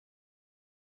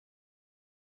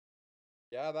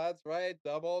 Yeah, that's right.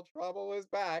 Double Trouble is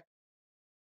back.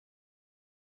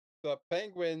 The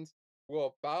Penguins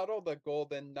will battle the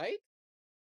Golden Knights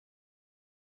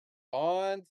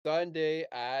on Sunday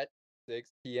at 6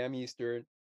 p.m. Eastern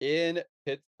in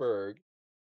Pittsburgh.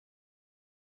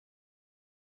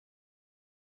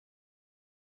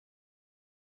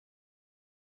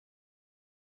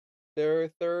 Their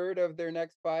third of their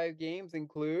next 5 games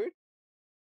include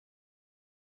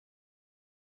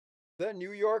the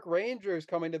New York Rangers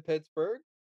coming to Pittsburgh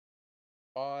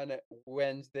on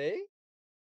Wednesday.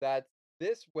 That's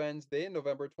this Wednesday,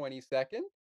 November 22nd,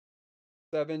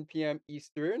 7 p.m.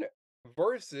 Eastern,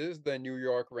 versus the New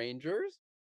York Rangers.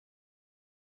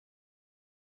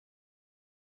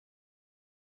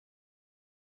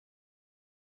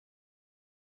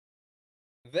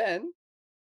 Then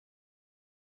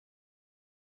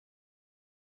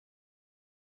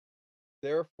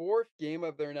their fourth game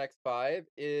of their next 5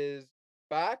 is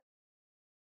back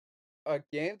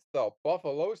against the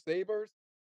Buffalo Sabres,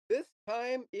 this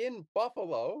time in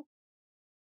Buffalo,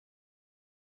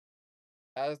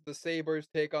 as the Sabres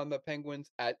take on the Penguins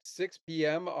at 6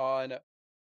 p.m. on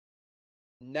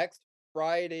next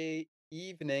Friday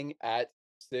evening at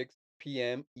 6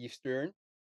 p.m. Eastern.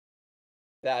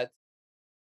 That's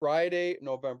Friday,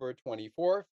 November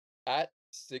 24th at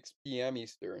 6 p.m.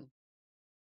 Eastern.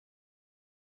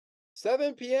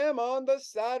 7 p.m. on the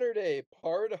Saturday,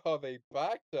 part of a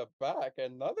back-to-back,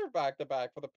 another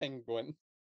back-to-back for the Penguins.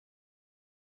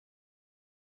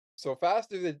 So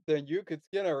faster than you could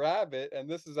skin a rabbit, and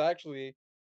this is actually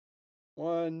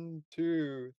 1,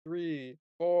 2, 3,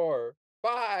 4,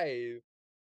 5.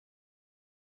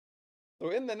 So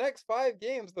in the next 5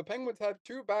 games, the Penguins have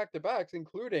 2 back-to-backs,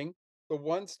 including the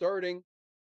one starting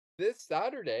this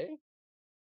Saturday.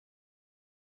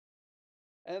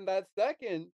 And that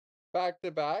second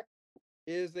back-to-back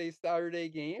is a Saturday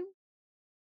game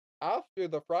after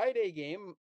the Friday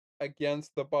game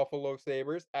against the Buffalo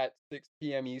Sabres at 6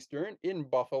 p.m. Eastern in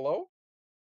Buffalo,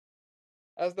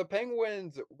 as the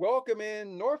Penguins welcome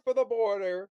in north of the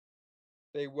border.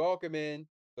 They welcome in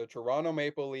the Toronto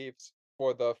Maple Leafs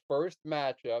for the first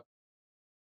matchup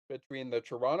between the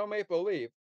Toronto Maple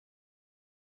Leafs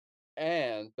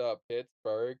and the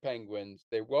Pittsburgh Penguins.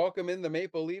 They welcome in the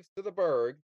Maple Leafs to the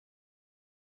Burgh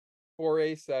for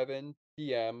a 7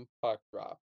 p.m. puck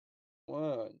drop.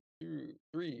 1, 2,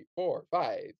 3, 4,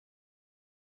 5.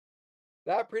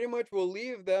 That pretty much will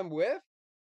leave them with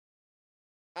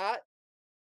at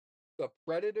the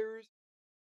Predators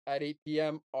at 8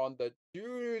 p.m. on the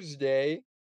Tuesday,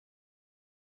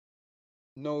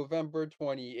 November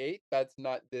 28th. That's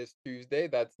not this Tuesday,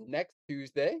 that's next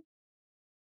Tuesday.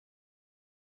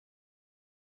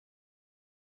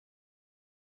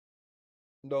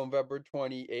 November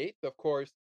 28th. Of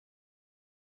course,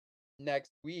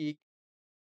 next week,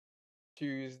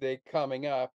 Tuesday coming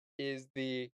up, is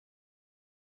the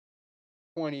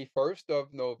 21st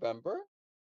of November.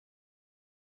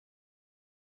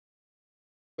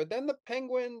 But then the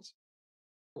Penguins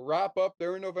wrap up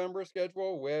their November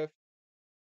schedule with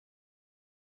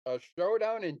a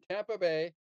showdown in Tampa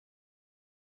Bay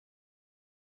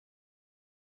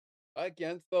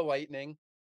against the Lightning.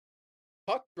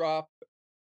 Puck drop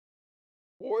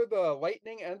for the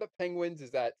Lightning and the Penguins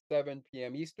is at 7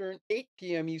 p.m. Eastern, 8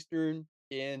 p.m. Eastern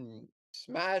in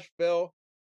Smashville.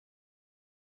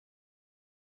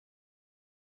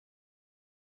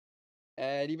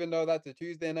 And even though that's a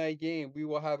Tuesday night game, we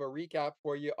will have a recap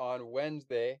for you on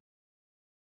Wednesday,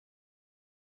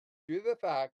 due to the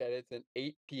fact that it's an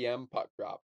 8 p.m. puck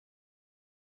drop.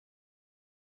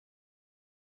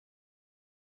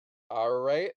 All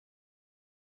right.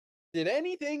 Did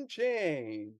anything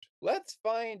change? Let's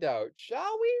find out,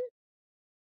 shall we?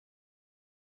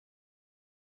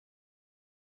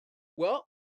 Well,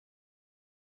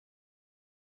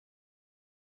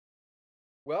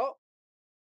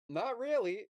 not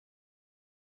really.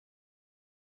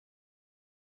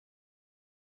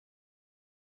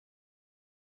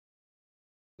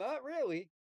 Not really.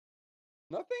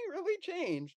 Nothing really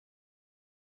changed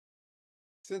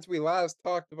since we last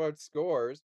talked about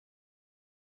scores.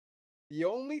 The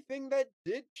only thing that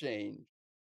did change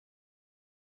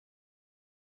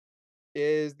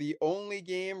is the only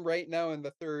game right now in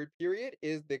the third period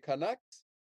is the Canucks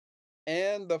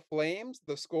and the Flames.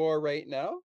 The score right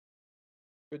now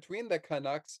between the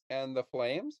Canucks and the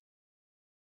Flames,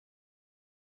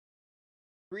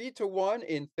 3-1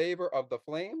 in favor of the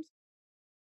Flames,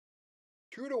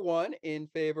 2-1 in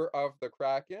favor of the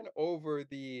Kraken over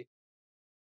the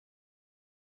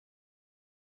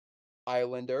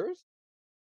Islanders.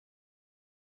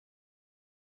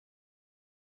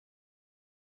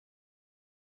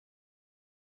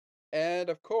 And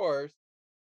of course,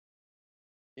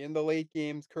 in the late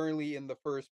games currently in the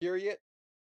first period,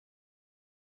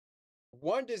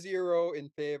 1-0 in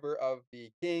favor of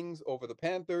the Kings over the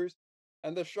Panthers,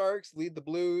 and the Sharks lead the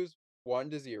Blues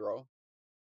 1-0.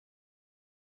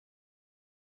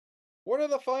 What are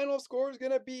the final scores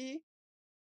going to be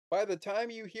by the time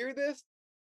you hear this?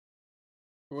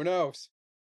 Who knows?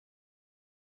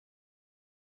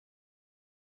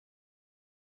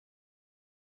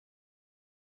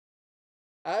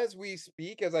 As we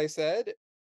speak, as I said,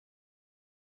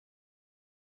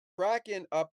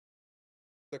 the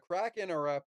Kraken are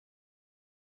up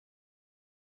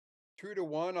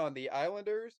 2-1 on the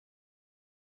Islanders.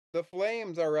 The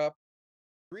Flames are up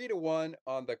 3-1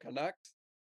 on the Canucks.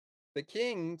 The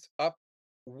Kings up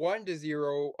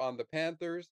 1-0 on the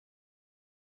Panthers.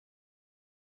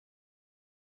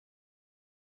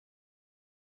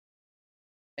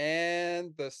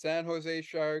 And the San Jose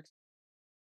Sharks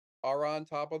are on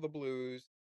top of the Blues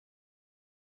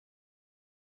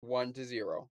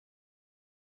 1-0.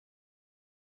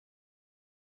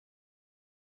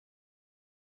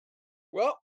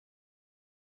 Well,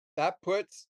 that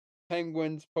puts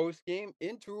Penguins postgame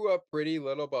into a pretty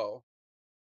little bow.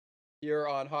 Here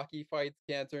on Hockey Fights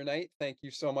Cancer Night, thank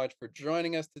you so much for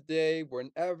joining us today,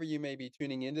 whenever you may be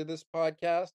tuning into this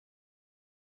podcast.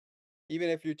 Even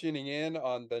if you're tuning in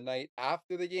on the night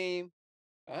after the game,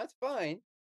 that's fine.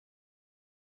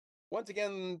 Once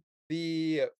again,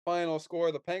 the final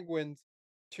score, the Penguins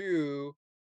 2,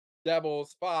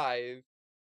 Devils 5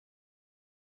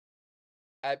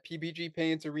 at PPG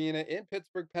Paints Arena in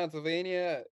Pittsburgh,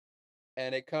 Pennsylvania.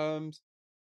 And it comes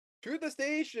to the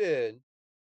station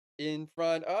in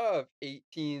front of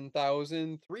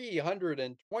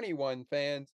 18,321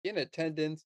 fans in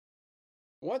attendance.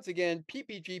 Once again,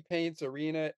 PPG Paints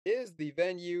Arena is the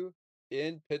venue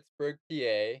in Pittsburgh,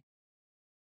 PA.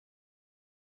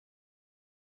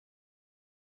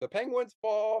 The Penguins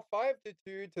fall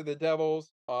 5-2 to the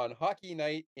Devils on a hockey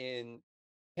night in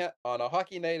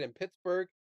Pittsburgh,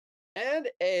 and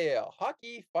a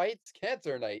Hockey Fights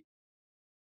Cancer Night.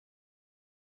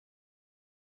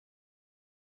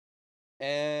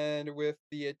 And with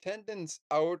the attendance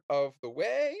out of the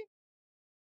way,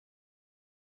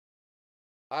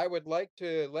 I would like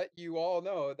to let you all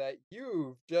know that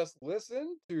you've just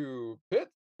listened to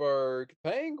Pittsburgh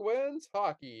Penguins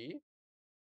hockey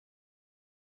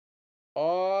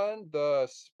on the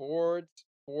Sports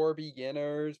for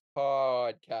Beginners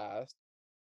podcast.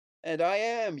 And I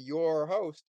am your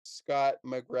host, Scott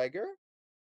McGregor,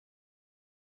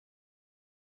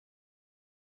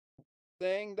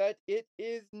 saying that it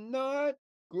is not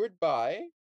goodbye.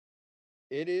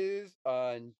 It is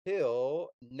until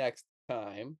next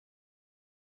time.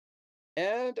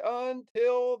 And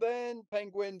until then,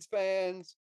 Penguins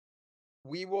fans,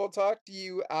 we will talk to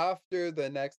you after the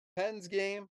next Pens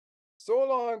game. So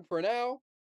long for now.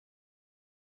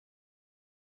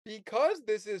 Because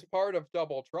this is part of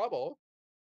Double Trouble,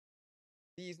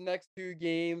 these next two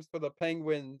games for the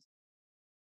Penguins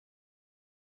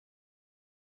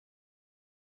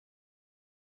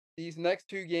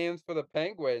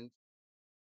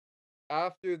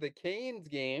after the Canes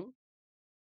game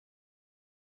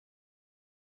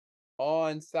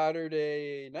on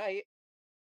Saturday night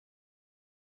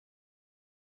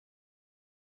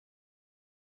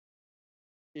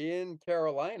in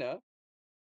Carolina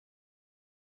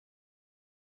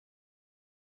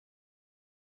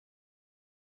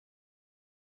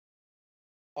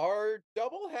our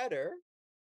doubleheader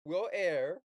will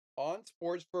air on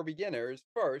Sports for Beginners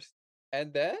first,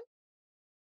 and then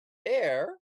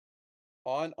air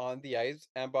on the ice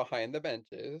and behind the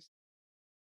benches.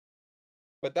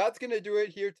 But that's going to do it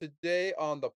here today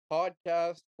on the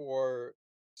podcast for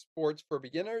Sports for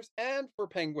Beginners and for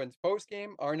Penguins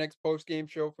postgame. Our next postgame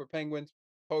show for Penguins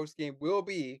postgame will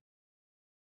be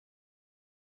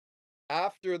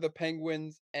after the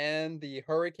Penguins and the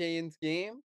Hurricanes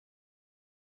game.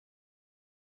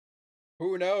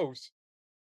 Who knows?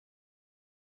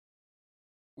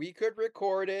 We could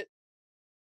record it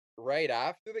right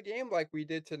after the game like we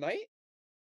did tonight.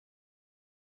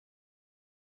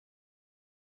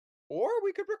 Or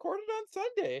we could record it on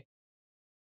Sunday,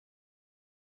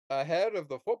 ahead of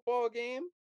the football game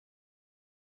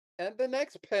and the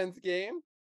next Pens game,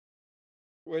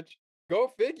 which, go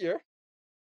figure.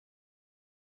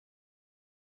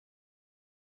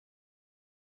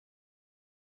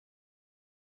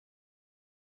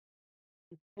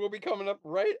 Will be coming up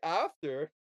right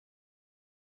after.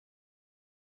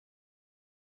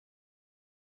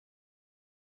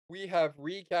 We have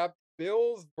recapped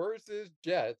Bills versus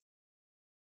Jets.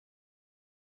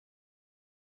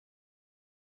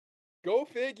 Go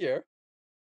figure.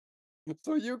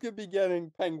 So you could be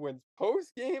getting Penguins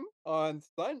post game on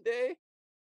Sunday.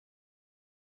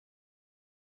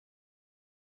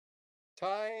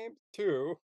 Times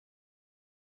 2.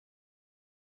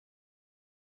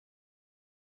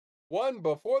 One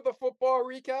before the football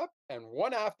recap and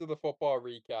one after the football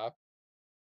recap.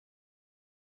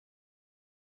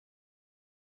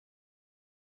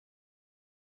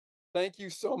 Thank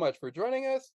you so much for joining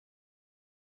us.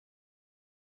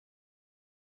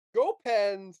 Go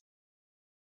Pens!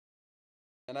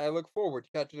 And I look forward to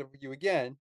catching up with you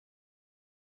again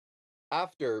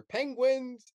after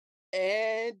Penguins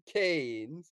and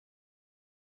Canes.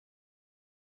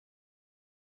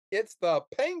 It's the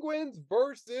Penguins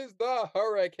versus the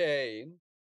Hurricane.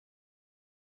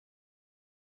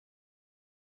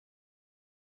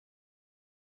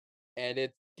 And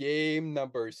it's game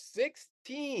number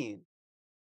 16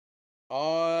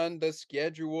 on the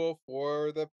schedule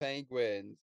for the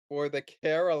Penguins. For the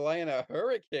Carolina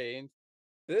Hurricanes,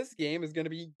 this game is going to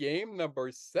be game number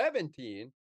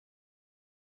 17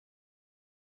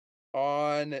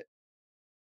 on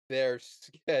their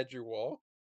schedule.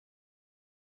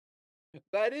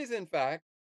 That is, in fact,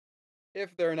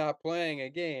 if they're not playing a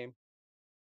game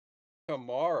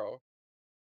tomorrow.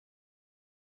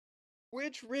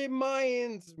 Which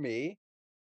reminds me,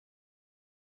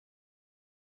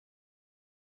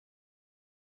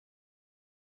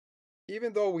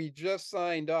 even though we just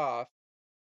signed off,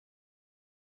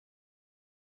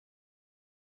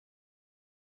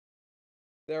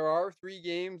 there are 3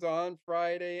 games on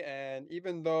Friday, and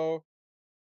even though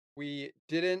we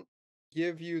didn't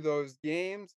give you those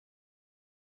games,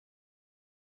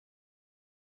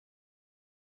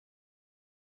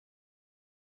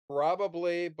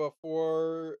 probably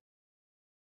before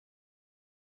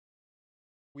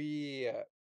we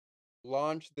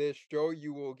launch this show,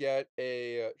 you will get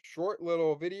a short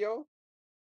little video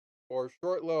or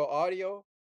short little audio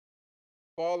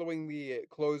following the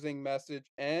closing message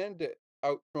and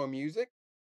outro music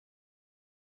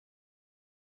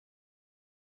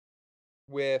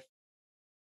with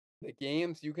the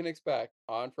games you can expect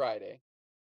on Friday.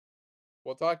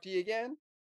 We'll talk to you again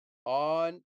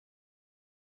on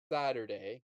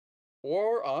Saturday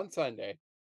or on Sunday.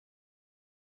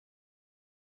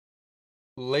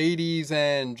 Ladies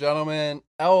and gentlemen,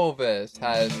 Elvis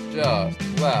has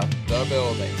just left the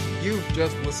building. You've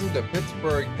just listened to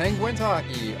Pittsburgh Penguins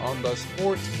hockey on the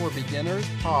Sports for Beginners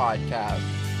podcast.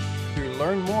 To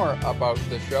learn more about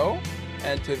the show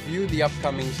and to view the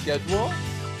upcoming schedule,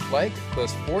 like the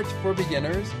Sports for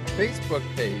Beginners Facebook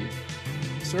page.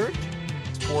 Search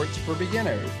Sports for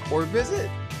Beginners or visit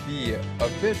the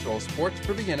official Sports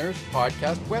for Beginners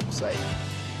podcast website.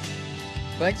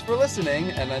 Thanks for listening,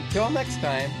 and until next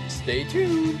time, stay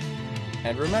tuned.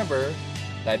 And remember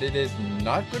that it is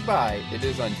not goodbye, it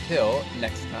is until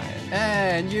next time.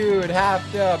 And you'd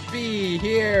have to be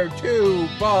here to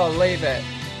believe it.